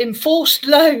 this enforced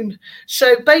loan.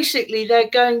 So basically, they're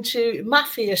going to,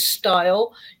 mafia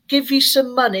style, give you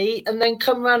some money and then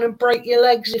come around and break your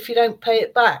legs if you don't pay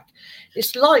it back.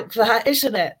 It's like that,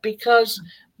 isn't it? Because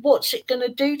what's it going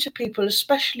to do to people,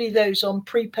 especially those on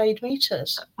prepaid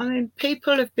meters? I mean,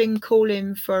 people have been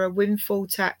calling for a windfall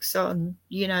tax on,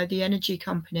 you know, the energy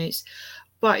companies.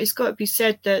 But it's got to be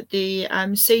said that the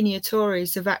senior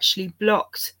Tories have actually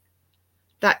blocked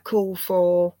that call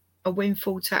for a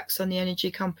windfall tax on the energy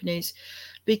companies,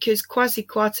 because Kwasi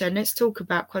Kwarteng, let's talk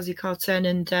about Kwasi Kwarteng,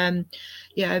 and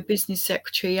business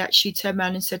secretary actually turned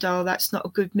around and said, oh, that's not a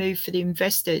good move for the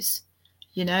investors,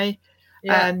 you know,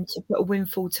 to put a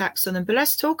windfall tax on them. But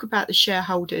let's talk about the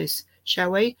shareholders, shall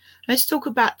we? Let's talk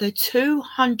about the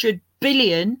 200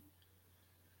 billion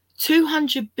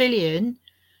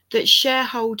that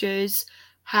shareholders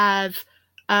have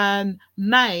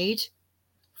made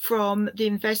from the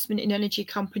investment in energy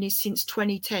companies since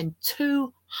 2010.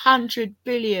 200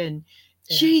 billion.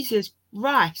 Yeah. Jesus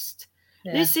Christ.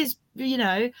 Yeah. This is, you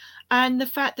know, and the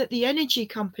fact that the energy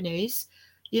companies,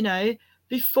 you know,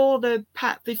 before the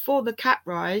cap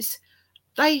rise,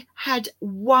 they had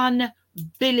 1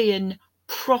 billion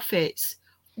profits.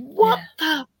 What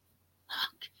the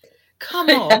fuck? Come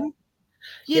on.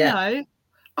 You know,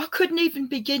 I couldn't even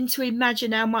begin to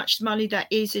imagine how much money that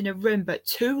is in a room, but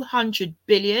 200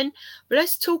 billion. But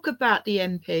let's talk about the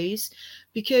MPs,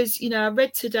 because, you know, I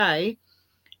read today,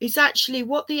 it's actually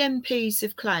what the MPs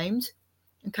have claimed.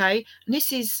 Okay. And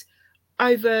this is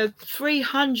over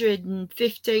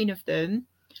 315 of them.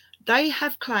 They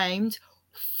have claimed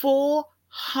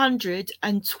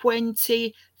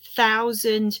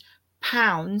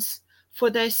 £420,000 for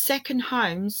their second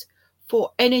homes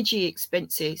for energy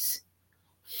expenses.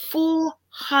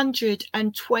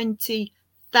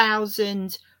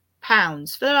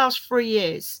 £420,000 for the last 3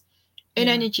 years in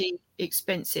energy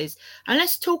expenses. And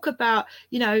let's talk about,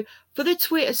 you know, for the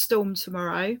Twitter storm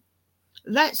tomorrow,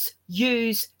 let's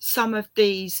use some of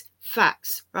these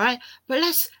facts, right? But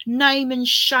let's name and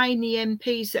shame the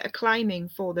MPs that are claiming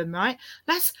for them, right?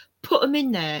 Let's put them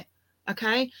in there.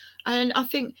 Okay. And I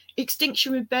think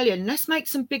Extinction Rebellion, let's make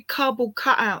some big cardboard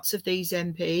cutouts of these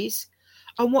MPs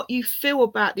and what you feel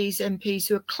about these MPs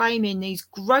who are claiming these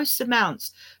gross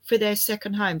amounts for their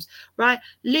second homes, right?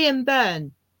 Liam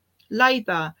Byrne,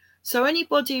 Labour. So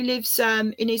anybody who lives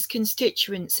in his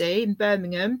constituency in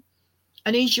Birmingham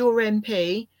and he's your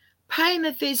MP, pay him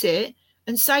a visit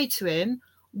and say to him,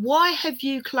 why have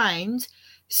you claimed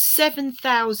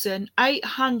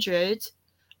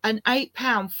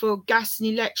 £7,808 for gas and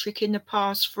electric in the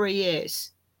past 3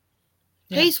 years?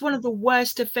 Yeah. He's one of the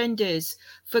worst offenders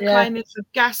for claiming for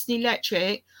gas and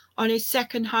electric on his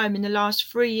second home in the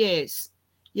last 3 years.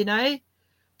 You know,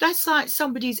 that's like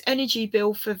somebody's energy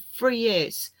bill for 3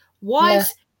 years. Why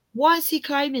is he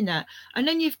claiming that? And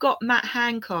then you've got Matt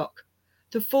Hancock,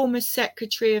 the former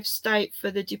Secretary of State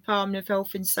for the Department of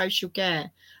Health and Social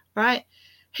Care, right?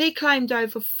 He claimed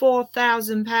over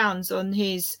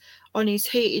 £4,000 on his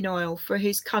heating oil for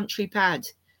his country pad.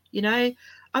 You know,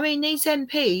 I mean, these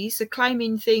MPs are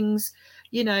claiming things,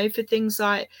 you know, for things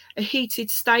like a heated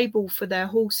stable for their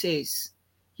horses.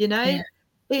 You know, Yeah.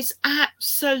 it's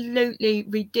absolutely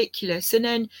ridiculous. And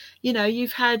then, you know,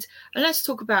 you've had, and let's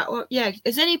talk about, well, yeah,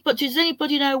 does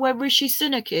anybody know where Rishi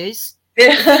Sunak is?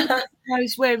 Yeah.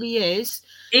 Knows where he is.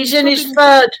 He's in his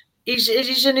third. He's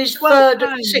in his third of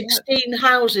home, 16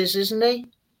 houses, isn't he?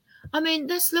 I mean,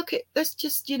 let's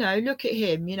just, you know, look at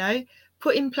him, you know,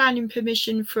 put in planning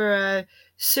permission for a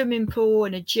swimming pool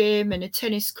and a gym and a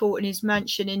tennis court in his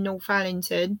mansion in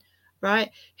Northampton, right?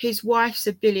 His wife's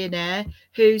a billionaire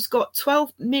who's got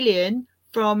 12 million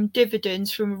from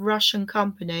dividends from a Russian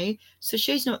company. So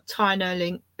she's not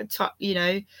tiny, you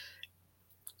know,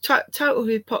 total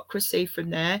hypocrisy from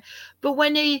there. But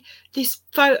when this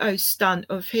photo stunt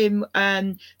of him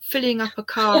filling up a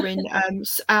car in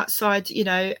outside a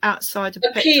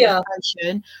petrol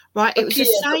station, right? It was a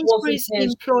Sainsbury's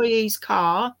employee's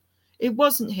car. It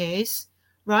wasn't his,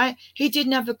 right? He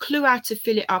didn't have a clue how to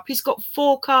fill it up. He's got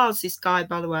 4 cars, this guy,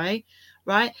 by the way,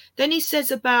 right? Then he says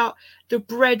about the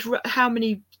bread, how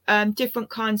many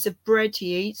different kinds of bread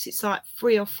he eats. It's like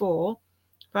 3 or 4,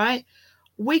 right?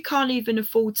 We can't even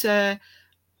afford to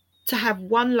have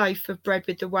one loaf of bread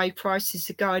with the way prices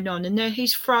are going on. And then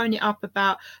he's throwing it up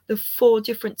about the 4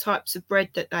 different types of bread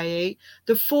that they eat,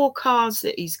 the 4 cars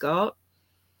that he's got.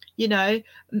 You know,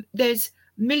 there's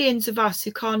millions of us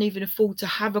who can't even afford to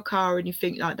have a car or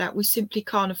anything like that. We simply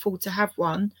can't afford to have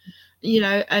one, you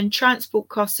know, and transport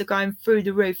costs are going through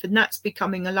the roof. And that's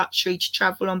becoming a luxury to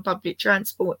travel on public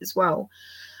transport as well.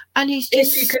 And he's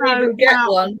just if you can even get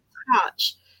one.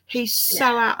 Touch. He's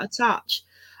so out of touch.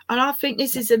 And I think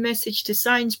this is a message to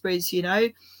Sainsbury's, you know.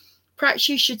 Perhaps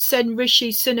you should send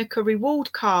Rishi Sunak a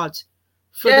reward card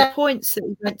for the points that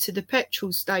he went to the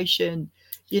petrol station,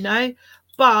 you know.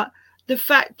 But the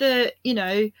fact that, you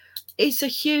know, it's a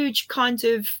huge kind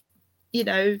of, you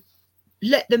know,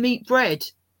 let them eat bread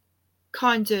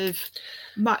kind of,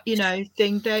 you know,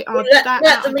 thing. They are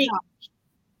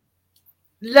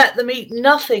let them eat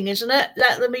nothing, isn't it?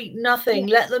 Let them eat nothing.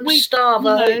 Let them starve.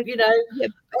 You know. Yeah,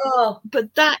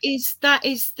 but that is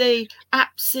the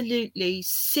absolutely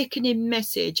sickening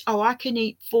message. Oh, I can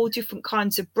eat 4 different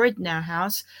kinds of bread in our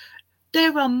house.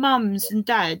 There are mums and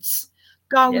dads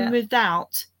going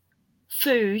without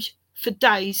food for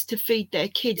days to feed their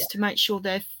kids to make sure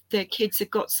their kids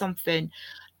have got something.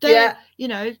 You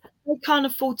know, they can't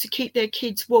afford to keep their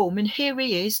kids warm, and here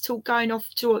he is going off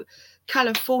to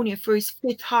California for his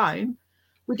 5th home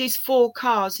with his 4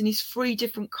 cars and his 3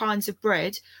 different kinds of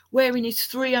bread, wearing his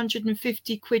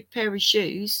 350 quid pair of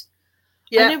shoes.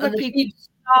 And there are people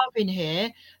starving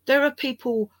here. There are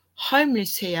people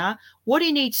homeless here. What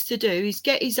he needs to do is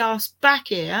get his ass back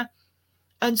here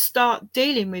and start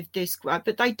dealing with this,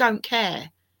 but they don't care.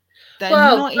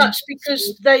 That's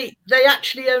because they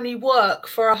actually only work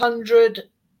for 100.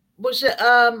 Was it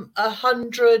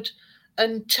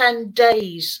 110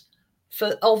 days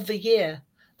of the year?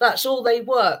 That's all they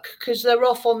work, because they're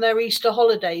off on their Easter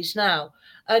holidays now,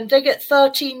 and they get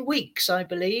 13 weeks, I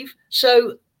believe.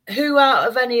 So who out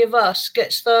of any of us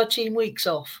gets 13 weeks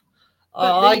off?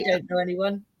 I don't know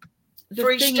anyone.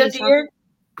 For Easter, do you?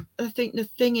 I think the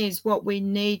thing is, what we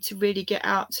need to really get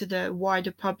out to the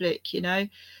wider public, you know,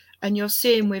 and you're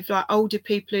seeing with like older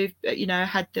people who've, you know,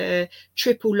 had the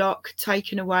triple lock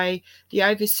taken away, the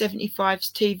over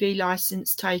 75s TV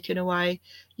license taken away,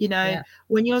 you know,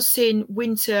 when you're seeing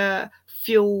winter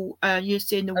fuel, you're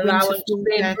seeing the winter fuel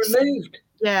deaths removed.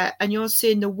 Yeah, and you're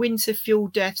seeing the winter fuel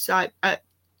deaths like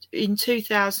in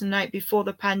 2008, before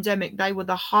the pandemic, they were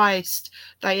the highest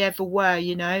they ever were,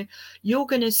 you know. You're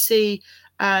going to see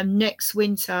next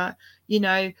winter, you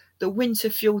know, the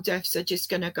winter fuel deaths are just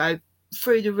going to go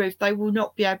through the roof. They will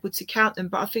not be able to count them.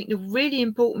 But I think the really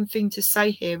important thing to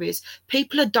say here is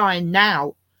people are dying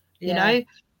now. You know,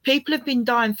 people have been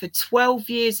dying for 12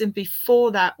 years and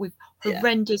before that with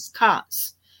horrendous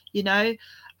cuts, you know.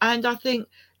 And I think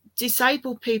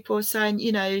disabled people are saying,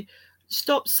 you know,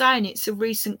 stop saying it's a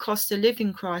recent cost of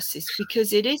living crisis,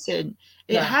 because it isn't.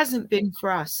 It hasn't been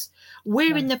for us.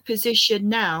 We're in the position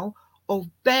now of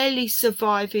barely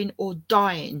surviving or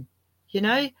dying, you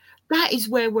know. That is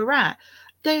where we're at.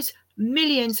 There's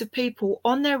millions of people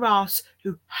on their ass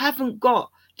who haven't got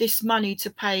this money to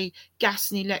pay gas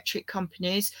and electric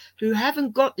companies, who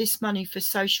haven't got this money for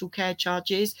social care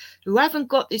charges, who haven't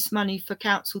got this money for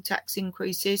council tax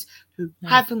increases, who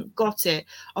haven't got it.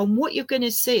 And what you're going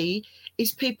to see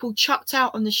is people chucked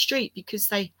out on the street because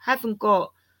they haven't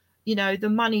got, you know, the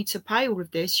money to pay all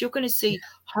of this. You're going to see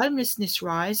homelessness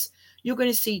rise. You're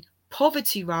going to see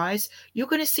poverty rise. You're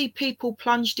going to see people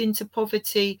plunged into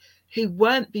poverty who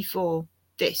weren't before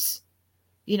this.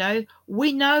 You know,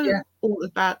 we know all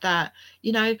about that,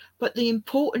 you know, but the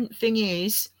important thing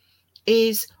is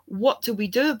what do we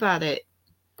do about it?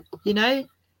 You know,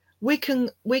 we can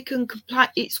complain.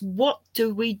 It's what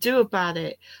do we do about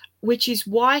it? Which is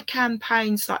why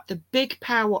campaigns like the Big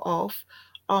Power Off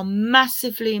are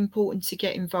massively important to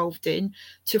get involved in,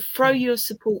 to throw your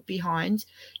support behind.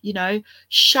 You know,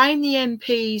 shame the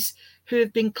MPs who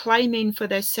have been claiming for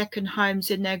their second homes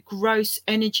and their gross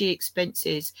energy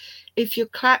expenses. If you're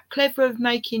clever of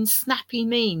making snappy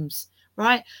memes,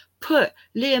 right? Put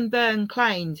Liam Byrne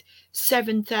claimed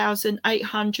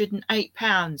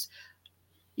 £7,808.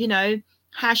 You know,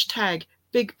 hashtag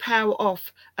Big Power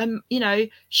Off, you know,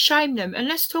 shame them. And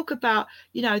let's talk about,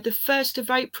 you know, the 1st of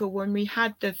April when we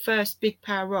had the first Big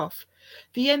Power Off.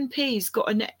 The MPs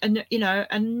got you know,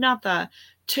 another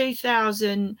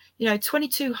 2,000, you know,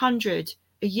 2,200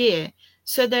 a year.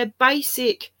 So their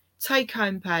basic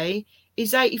take-home pay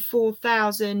is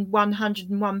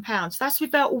 £84,101. That's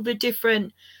without all the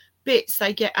different bits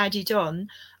they get added on.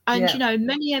 And, you know,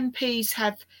 many MPs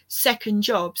have second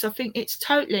jobs. I think it's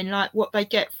totaling like what they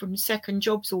get from second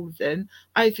jobs, all of them,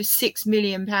 over £6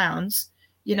 million,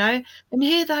 you know. And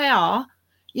here they are.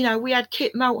 You know, we had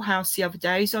Kit Malthouse the other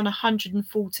day. He's on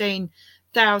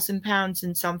 £114,000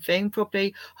 and something.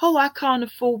 Probably, I can't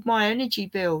afford my energy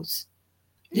bills.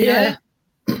 You know?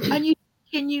 And you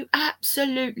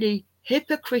absolutely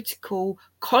hypocritical,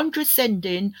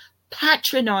 condescending,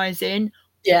 patronising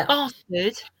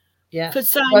bastard for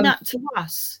saying that to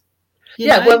us. You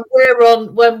know?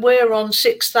 when we're on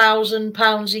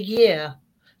 £6,000 a year,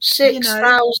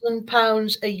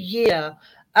 £6,000 a year,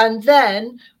 and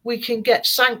then we can get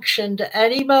sanctioned at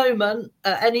any moment,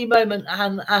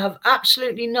 and have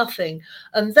absolutely nothing.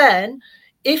 And then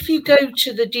if you go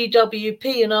to the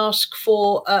DWP and ask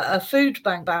for a food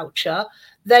bank voucher,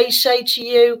 they say to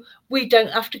you, we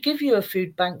don't have to give you a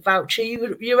food bank voucher.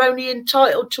 You're only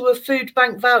entitled to a food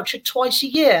bank voucher twice a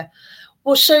year.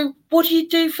 Well, so what do you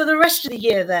do for the rest of the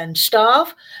year then?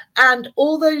 Starve? And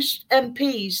all those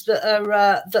MPs that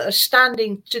are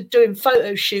standing to doing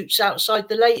photo shoots outside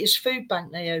the latest food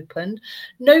bank they opened,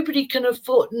 nobody can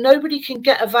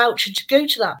get a voucher to go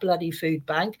to that bloody food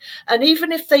bank. And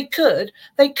even if they could,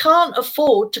 they can't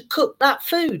afford to cook that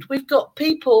food. We've got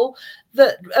people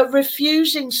that are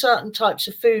refusing certain types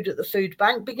of food at the food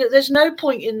bank because there's no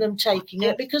point in them taking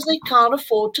it because they can't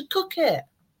afford to cook it.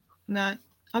 No.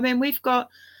 I mean, we've got,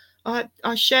 I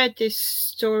shared this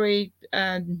story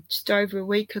just over a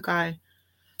week ago,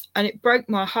 and it broke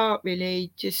my heart,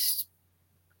 really. Just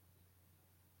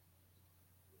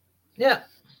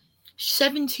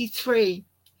 73.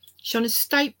 She's on a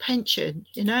state pension,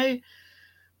 you know,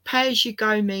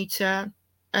 pay-as-you-go meter,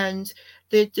 and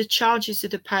the charges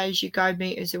of the pay-as-you-go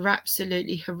meters are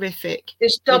absolutely horrific.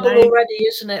 It's double already,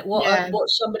 isn't it? What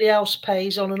somebody else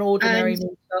pays on an ordinary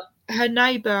meter. Her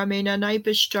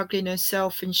neighbour's struggling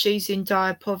herself, and she's in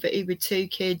dire poverty with 2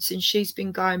 kids, and she's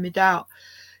been going without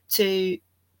to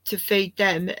feed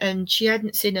them, and she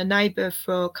hadn't seen her neighbour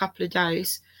for a couple of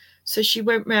days, so she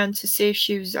went round to see if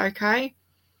she was okay,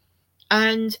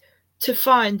 and to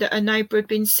find that her neighbour had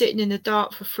been sitting in the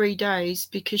dark for 3 days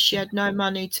because she had no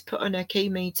money to put on her key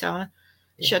meter.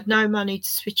 She had no money to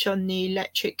switch on the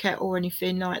electric kettle or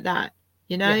anything like that,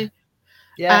 you know.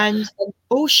 And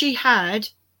all she had,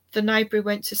 the neighbour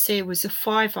went to see, was a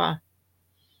 £5,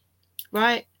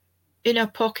 right, in her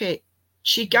pocket.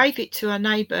 She gave it to her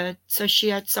neighbour so she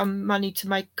had some money to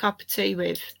make a cup of tea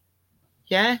with.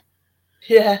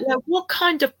 What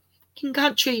kind of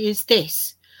country is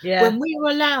this? When we are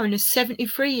allowing a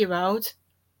 73-year-old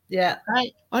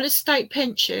right, on a state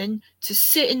pension to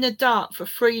sit in the dark for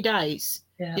 3 days.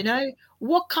 You know,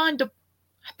 what kind of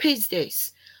is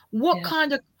this? What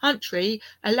kind of country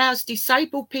allows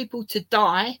disabled people to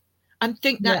die and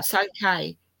think that's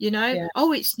okay? You know,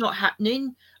 it's not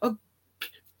happening. Oh,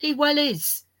 it well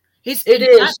is. It's been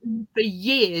happening for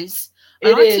years.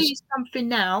 And I'll tell you something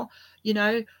now, you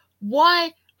know,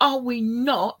 why are we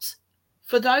not,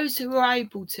 for those who are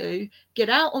able to, get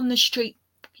out on the street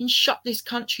and shut this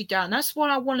country down? That's what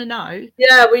I want to know.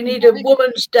 Yeah, we need a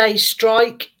Women's Day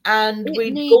strike, and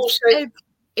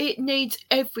it needs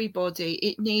everybody.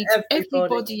 It needs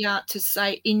everybody out to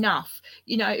say enough.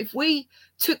 You know, if we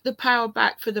took the power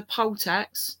back for the poll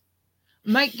tax,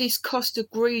 make this cost of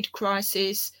greed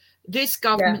crisis, this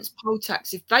government's poll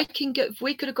tax, if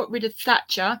we could have got rid of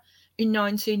Thatcher in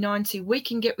 1990, we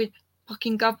can get rid of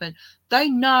fucking government. They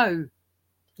know.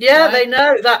 Yeah, right? They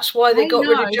know. That's why they got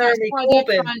rid of Jeremy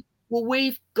Corbyn. Well,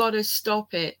 we've got to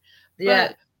stop it.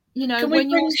 Yeah. you know, Can we when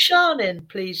you're, bring Sean in,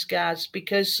 please, Gaz?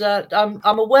 Because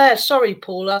I'm aware, sorry,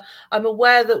 Paula, I'm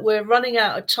aware that we're running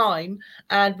out of time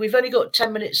and we've only got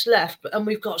 10 minutes left, and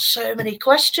we've got so many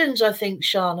questions, I think,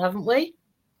 Sean, haven't we?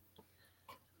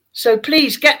 So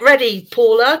please get ready,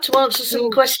 Paula, to answer some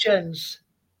questions.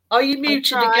 Are you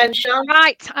muted again, Sean?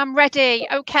 Right, I'm ready.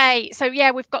 Okay, so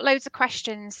yeah, we've got loads of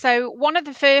questions. So one of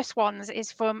the first ones is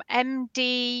from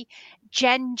MD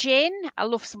Genjin. I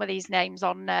love some of these names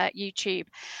on YouTube.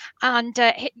 And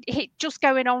just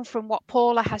going on from what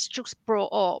Paula has just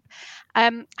brought up,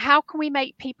 how can we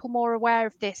make people more aware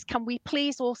of this? Can we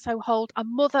please also hold a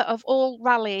mother of all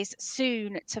rallies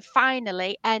soon to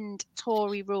finally end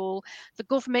Tory rule? The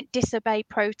government disobey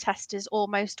protesters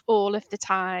almost all of the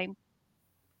time.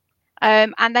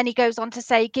 And then he goes on to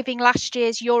say, giving last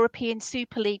year's European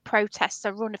Super League protests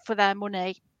a run for their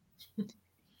money.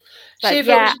 So,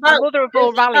 yeah, a mother of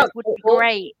all rallies would be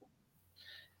great.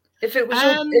 If it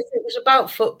was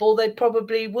about football, they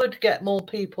probably would get more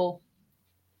people.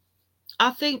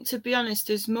 I think, to be honest,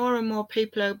 as more and more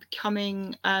people are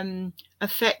becoming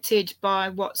affected by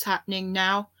what's happening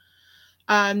now,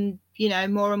 you know,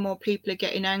 more and more people are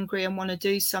getting angry and want to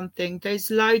do something. There's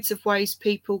loads of ways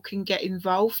people can get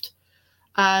involved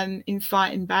in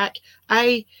fighting back.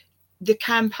 The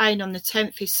campaign on the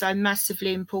 10th is so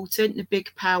massively important, the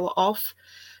Big Power Off.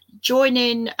 Join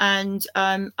in and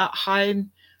at home,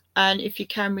 and if you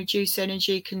can reduce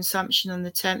energy consumption on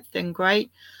the 10th, then great.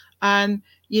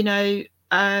 You know,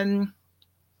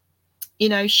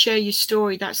 share your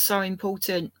story. That's so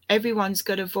important. Everyone's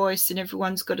got a voice and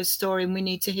everyone's got a story, and we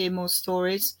need to hear more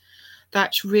stories.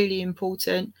 That's really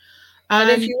important.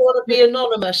 And if you want to be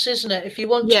anonymous, isn't it? If you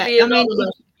want to be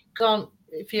anonymous, you can't.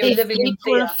 If you're living in fear. If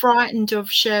people are frightened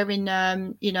of sharing,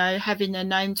 you know, having their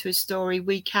name to a story,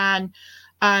 we can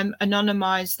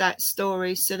anonymize that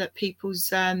story so that people's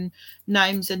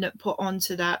names are not put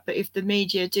onto that. But if the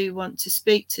media do want to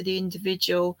speak to the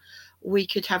individual, we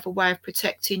could have a way of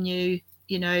protecting you,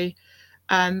 you know,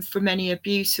 from any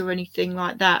abuse or anything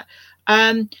like that.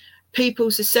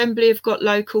 People's Assembly have got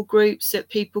local groups that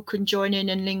people can join in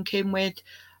and link in with.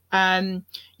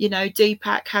 You know,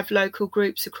 DPAC have local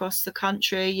groups across the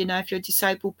country. You know, if you're a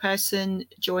disabled person,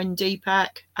 join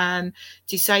DPAC,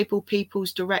 Disabled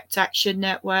People's Direct Action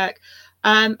Network.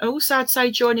 Also, I'd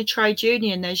say join a trade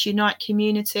union. There's Unite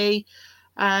Community.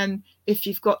 If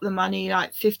you've got the money,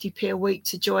 like 50p a week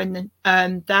to join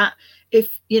that. If,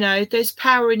 you know, there's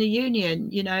power in a union.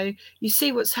 You know, you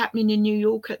see what's happening in New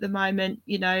York at the moment,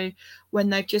 you know, when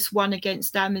they've just won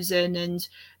against Amazon, and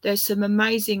there's some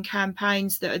amazing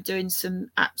campaigns that are doing some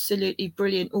absolutely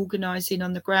brilliant organising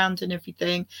on the ground and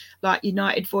everything, like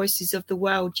United Voices of the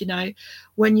World. You know,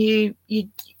 when you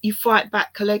fight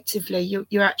back collectively,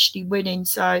 you're actually winning.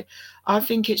 So I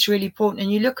think it's really important.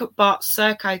 And you look at Bart's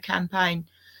Serco campaign,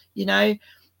 you know,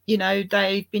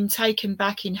 they've been taken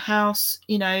back in house.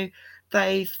 You know,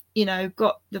 they've, you know,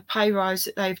 got the pay rise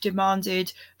that they've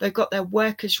demanded. They've got their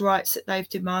workers' rights that they've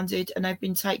demanded, and they've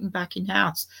been taken back in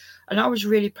house. And I was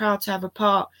really proud to have a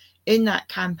part in that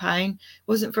campaign. It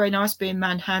wasn't very nice being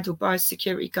manhandled by a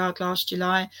security guard last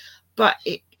July, but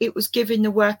it was giving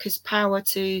the workers power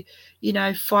to, you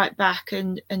know, fight back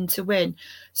and to win.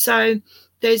 So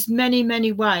there's many,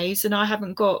 many ways, and I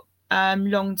haven't got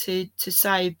long to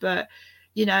say, but,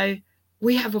 you know,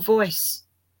 we have a voice.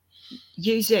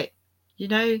 Use it. You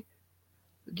know,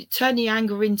 turn the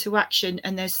anger into action,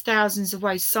 and there's thousands of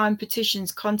ways. Sign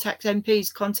petitions, contact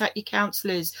MPs, contact your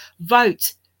councillors,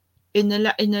 vote in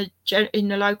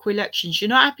the local elections. You're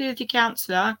not happy with your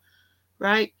councillor,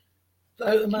 right?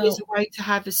 Vote them out. There's a way to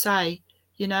have a say.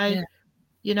 You know. Yeah.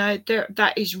 You know,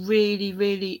 that is really,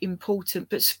 really important.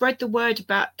 But spread the word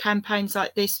about campaigns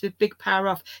like this with Big Power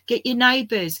Off. Get your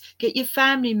neighbours, get your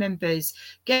family members,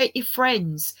 get your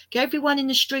friends, get everyone in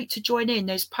the street to join in.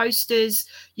 There's posters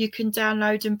you can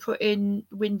download and put in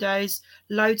windows.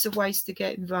 Loads of ways to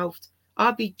get involved.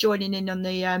 I'll be joining in on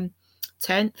the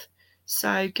 10th,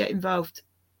 so get involved.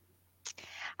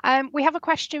 We have a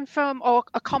question from, or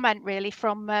a comment really,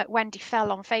 from Wendy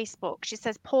Fell on Facebook. She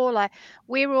says, Paula,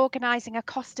 we're organising a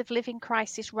cost of living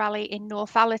crisis rally in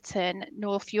Northallerton,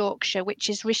 North Yorkshire,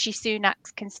 which is Rishi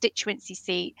Sunak's constituency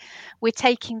seat. We're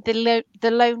taking the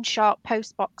Loan Shark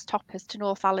postbox toppers to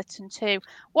Northallerton too.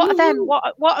 What are them?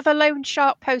 What are the Loan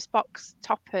Shark postbox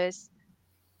toppers?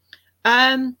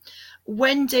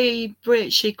 Wendy,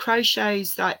 she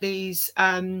crochets like these.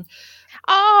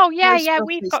 Oh yeah,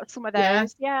 we've got some of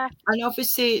those. Yeah. And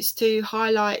obviously it's to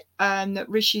highlight that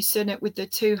Rishi Sunak with the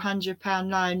 £200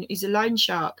 loan is a loan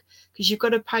shark, because you've got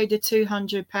to pay the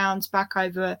 £200 back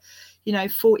over, you know,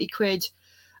 40 quid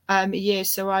a year.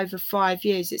 So over 5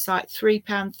 years, it's like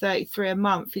 £3.33 a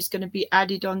month is going to be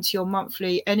added onto your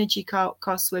monthly energy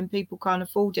costs when people can't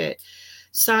afford it.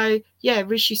 So yeah,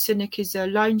 Rishi Sunak is a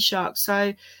loan shark.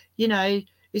 So, you know,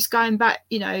 it's going back,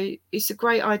 you know, it's a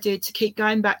great idea to keep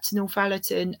going back to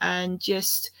Northallerton and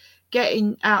just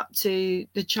getting out to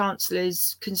the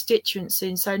Chancellor's constituency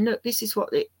and saying, look, this is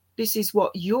what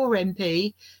your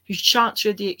MP, who's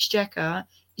Chancellor of the Exchequer,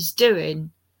 is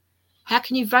doing. How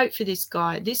can you vote for this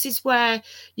guy? This is where,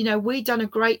 you know, we done a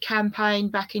great campaign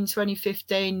back in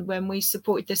 2015 when we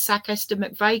supported the Sack Esther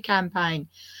McVeigh campaign.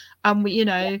 And we, you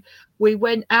know, we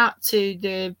went out to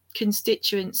the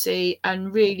constituency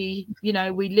and really, you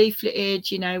know, we leafleted,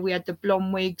 you know, we had the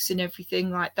blonde wigs and everything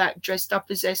like that, dressed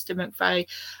up as Esther McVeigh,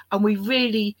 and we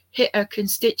really hit her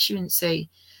constituency,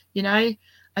 you know,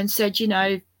 and said, you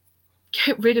know,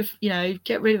 get rid of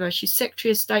her. She's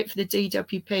Secretary of State for the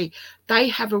DWP. They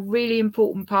have a really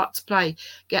important part to play.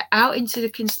 Get out into the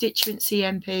constituency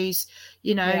MPs,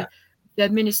 you know, their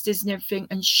ministers and everything,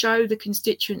 and show the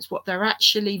constituents what they're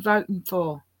actually voting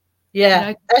for. Yeah,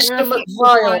 you know,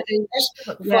 Esther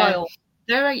McVeigh.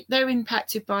 They're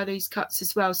impacted by these cuts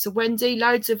as well. So Wendy,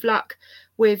 loads of luck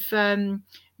with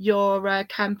your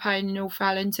campaign in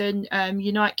Northallerton.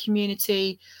 Unite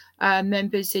Community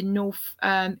members in North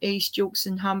East Yorks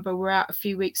and Humber were out a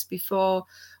few weeks before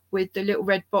with the little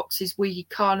red boxes, we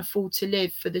can't afford to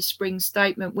live, for the spring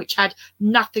statement, which had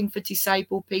nothing for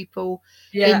disabled people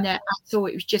in there at all.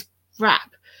 It was just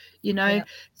crap, you know.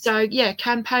 So yeah,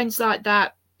 campaigns like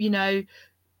that, you know,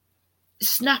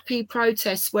 snappy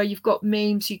protests where you've got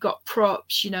memes, you've got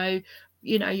props, you know,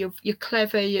 you're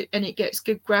clever, and it gets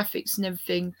good graphics and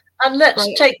everything. And let's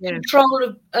take control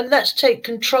of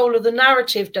the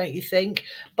narrative, don't you think?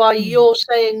 By you're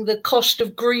saying the cost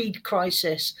of greed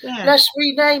crisis. Yeah. Let's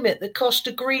rename it the cost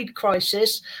of greed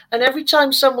crisis. And every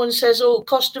time someone says, "Oh,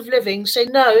 cost of living," say,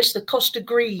 "No, it's the cost of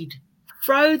greed."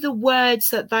 Throw the words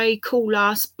that they call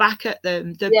us back at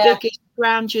them. The biggest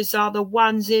scroungers are the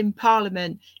ones in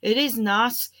Parliament. It isn't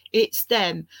us, it's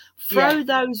them. Throw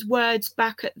those words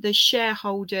back at the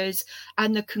shareholders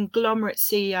and the conglomerate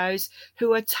CEOs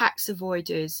who are tax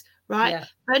avoiders, right? Yeah.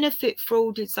 Benefit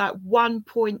fraud is like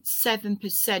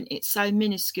 1.7%. It's so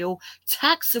minuscule.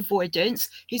 Tax avoidance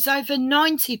is over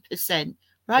 90%,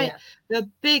 right? Yeah. The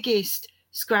biggest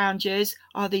scroungers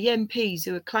are the MPs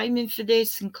who are claiming for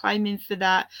this and claiming for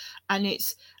that, and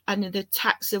the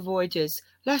tax avoiders.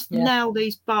 Let's nail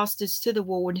these bastards to the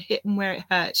wall and hit them where it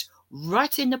hurts,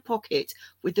 right in the pocket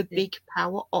with the big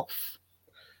power off.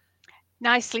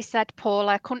 Nicely said,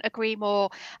 Paula. I couldn't agree more.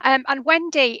 And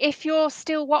Wendy, if you're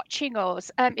still watching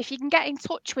us, if you can get in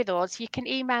touch with us, you can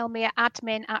email me at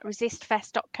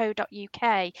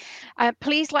admin@resistfest.co.uk.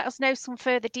 Please let us know some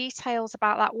further details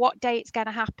about that, what day it's going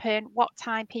to happen, what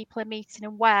time people are meeting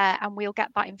and where, and we'll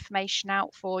get that information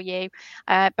out for you,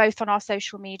 both on our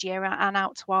social media and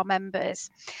out to our members.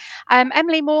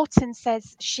 Emily Morton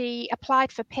says she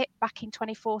applied for PIP back in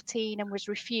 2014 and was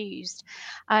refused.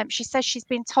 She says she's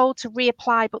been told to reapply,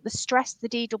 but the stress the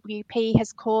DWP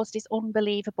has caused is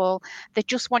unbelievable. They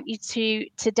just want you to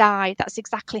die. That's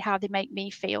exactly how they make me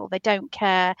feel. They don't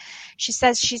care. She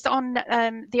says she's on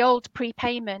the old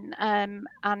prepayment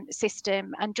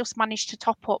system and just managed to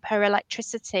top up her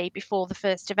electricity before the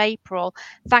 1st of April,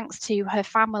 thanks to her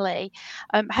family.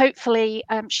 Hopefully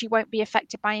she won't be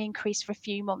affected by increase for a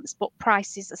few months, but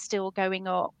prices are still going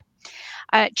up.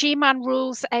 G-Man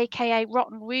Rules, aka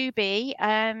Rotten Ruby,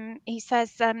 he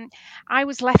says, I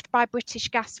was left by British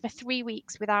Gas for 3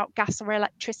 weeks without gas or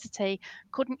electricity,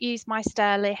 couldn't use my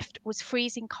stair lift, was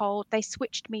freezing cold. They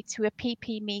switched me to a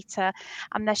PP meter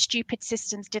and their stupid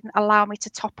systems didn't allow me to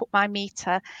top up my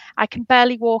meter. I can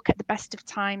barely walk at the best of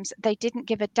times. They didn't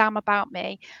give a damn about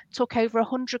me, took over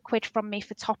 £100 from me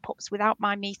for top-ups without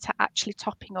my meter actually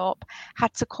topping up,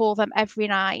 had to call them every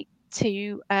night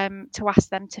to ask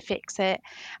them to fix it.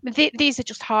 I mean, these are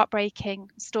just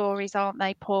heartbreaking stories, aren't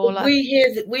they, Paula? We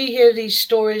hear these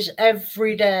stories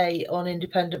every day on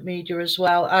independent media as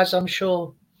well, as I'm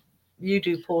sure you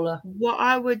do, Paula. What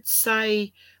I would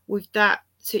say with that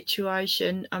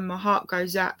situation, and my heart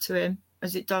goes out to him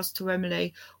as it does to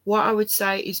Emily, what I would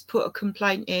say is put a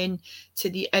complaint in to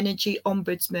the Energy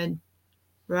Ombudsman,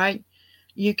 right?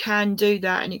 You can do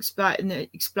that and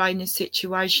explain the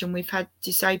situation. We've had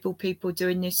disabled people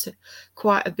doing this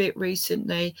quite a bit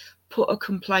recently. Put a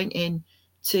complaint in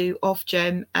to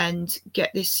Ofgem and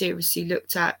get this seriously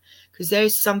looked at, because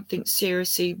there's something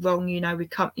seriously wrong, you know,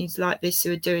 with companies like this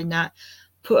who are doing that.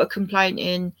 Put a complaint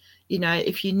in. You know,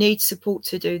 if you need support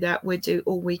to do that, we'll do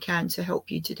all we can to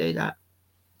help you to do that.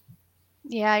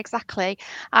 Yeah, exactly.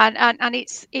 And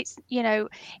it's you know,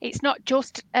 it's not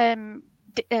just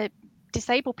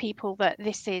disabled people that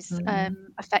this is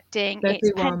affecting. It's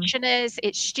Everyone. pensioners,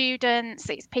 it's students,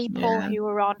 it's people Yeah. who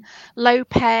are on low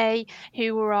pay,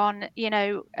 who are on, you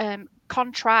know,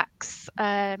 contracts, you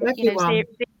know, Everyone. zero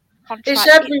It's contracts.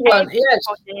 everyone, It's yes.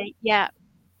 everybody. Yeah.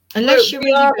 Unless you're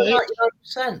We really are rich,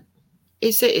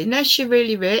 99%. unless you're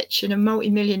really rich and a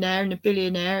multi-millionaire and a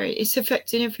billionaire, it's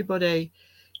affecting everybody.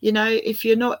 You know, if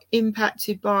you're not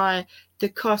impacted by the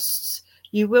costs,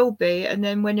 you will be. And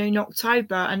then when in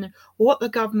October, and what the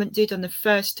government did on the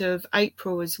 1st of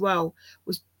April as well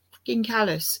was fucking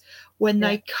callous when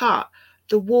they cut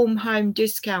the warm home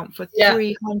discount for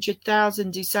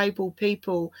 300,000 disabled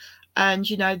people, and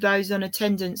you know, those on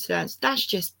attendance allowance. That's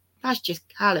just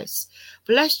callous.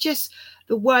 But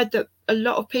the word that a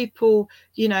lot of people,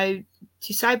 you know,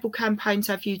 disabled campaigns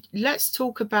have used. Let's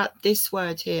talk about this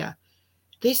word here.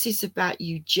 This is about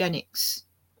eugenics.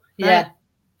 Right? Yeah.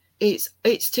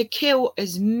 It's to kill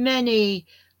as many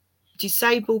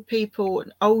disabled people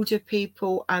and older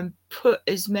people and put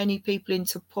as many people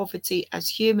into poverty as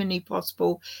humanly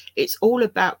possible. It's all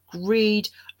about greed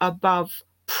above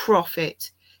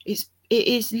profit. It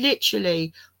is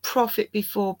literally profit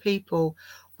before people.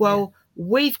 Well,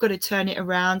 we've got to turn it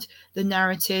around, the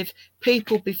narrative,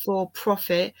 people before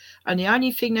profit, and the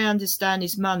only thing they understand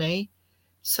is money.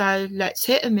 So let's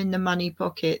hit them in the money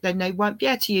pocket. Then they won't be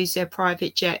able to use their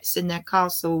private jets and their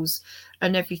castles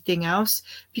and everything else,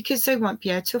 because they won't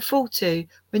be able to afford to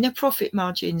when their profit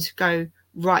margins go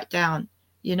right down,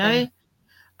 you know. Yeah.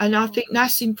 And I think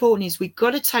that's important, is we've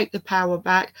got to take the power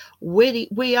back.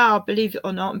 We are, believe it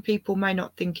or not, and people may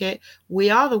not think it,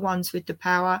 we are the ones with the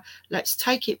power. Let's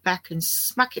take it back and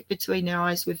smack it between the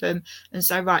eyes with them and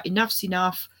say, right, enough's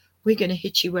enough. We're going to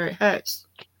hit you where it hurts.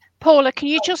 Paula, can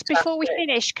you just, before we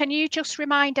finish, can you just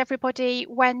remind everybody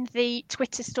when the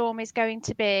Twitter storm is going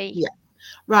to be? Yeah.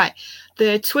 Right.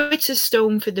 The Twitter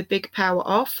storm for the Big Power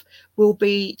Off will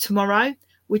be tomorrow,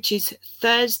 which is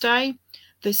Thursday,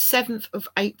 the 7th of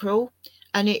April,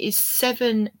 and it is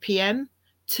 7 p.m.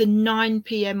 to 9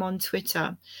 p.m. on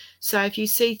Twitter. So if you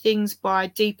see things by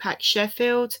Deepak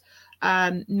Sheffield,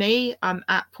 me, I'm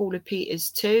at Paula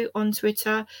Peters 2 on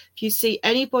Twitter. If you see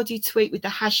anybody tweet with the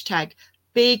hashtag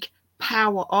Big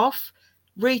Power Off,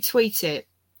 retweet it.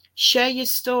 Share your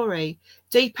story.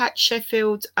 Deepak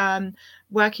Sheffield,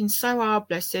 working so hard,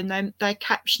 bless him. They're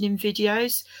captioning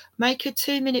videos. Make a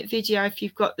 2-minute video if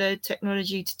you've got the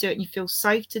technology to do it and you feel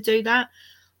safe to do that.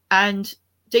 And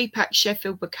Deepak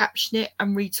Sheffield will caption it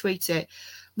and retweet it.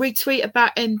 Retweet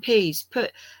about MPs.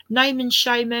 Put name and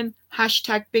shame them.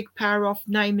 Hashtag Big Power Off,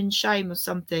 name and shame or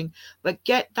something. But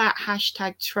get that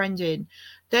hashtag trending.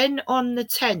 Then on the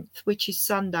 10th, which is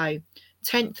Sunday,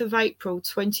 10th of April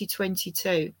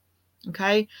 2022,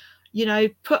 okay, you know,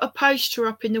 put a poster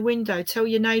up in the window, tell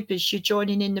your neighbours you're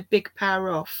joining in the Big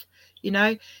Power Off. You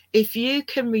know, if you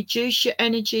can reduce your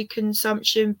energy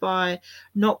consumption by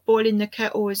not boiling the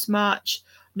kettle as much,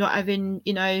 not having,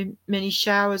 you know, many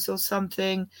showers or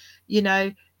something, you know,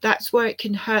 that's where it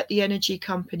can hurt the energy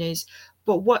companies.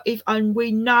 But what if, and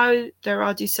we know there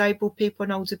are disabled people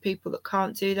and older people that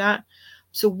can't do that.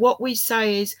 So what we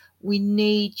say is, we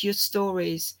need your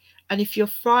stories. And if you're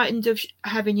frightened of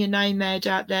having your name aired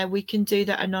out there, we can do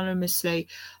that anonymously.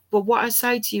 But what I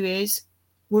say to you is,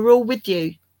 we're all with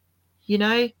you. You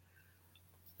know,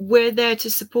 we're there to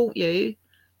support you.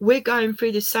 We're going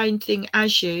through the same thing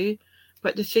as you.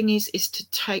 But the thing is to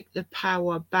take the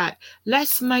power back.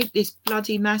 Let's make this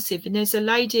bloody massive. And there's a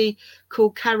lady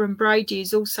called Karen Brady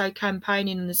who's also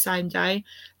campaigning on the same day,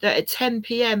 that at 10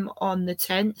 p.m. on the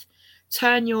 10th,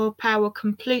 turn your power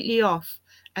completely off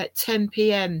at 10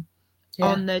 p.m.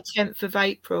 on the 10th of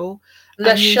April.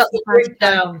 Let's shut the grid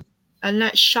down. And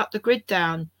let's shut the grid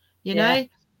down, you know?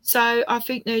 So I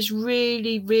think there's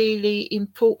really, really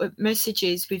important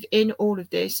messages within all of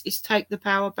this, is take the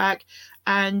power back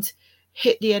and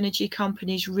hit the energy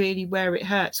companies really where it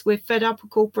hurts. We're fed up of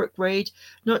corporate greed,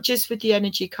 not just with the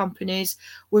energy companies,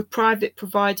 with private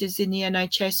providers in the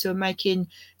NHS who are making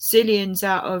zillions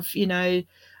out of, you know,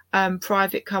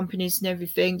 private companies and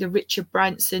everything, the Richard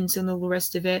Bransons and all the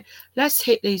rest of it. Let's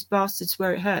hit these bastards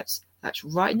where it hurts. That's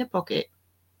right in the pocket.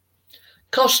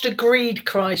 Cost of greed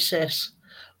crisis.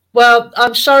 Well,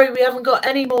 I'm sorry we haven't got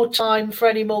any more time for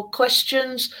any more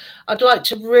questions. I'd like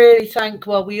to really thank,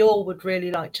 well, we all would really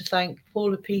like to thank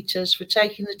Paula Peters for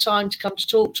taking the time to come to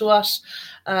talk to us.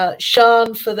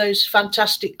 Sian, for those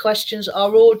fantastic questions.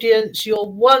 Our audience, you're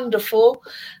wonderful.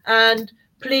 And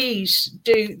please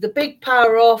do the Big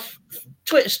Power Off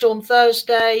Twitter Storm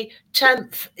Thursday.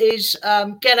 10th is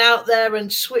get out there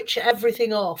and switch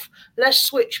everything off. Let's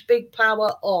switch big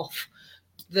power off.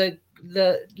 The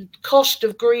cost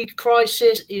of greed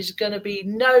crisis is going to be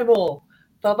no more.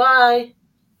 Bye-bye.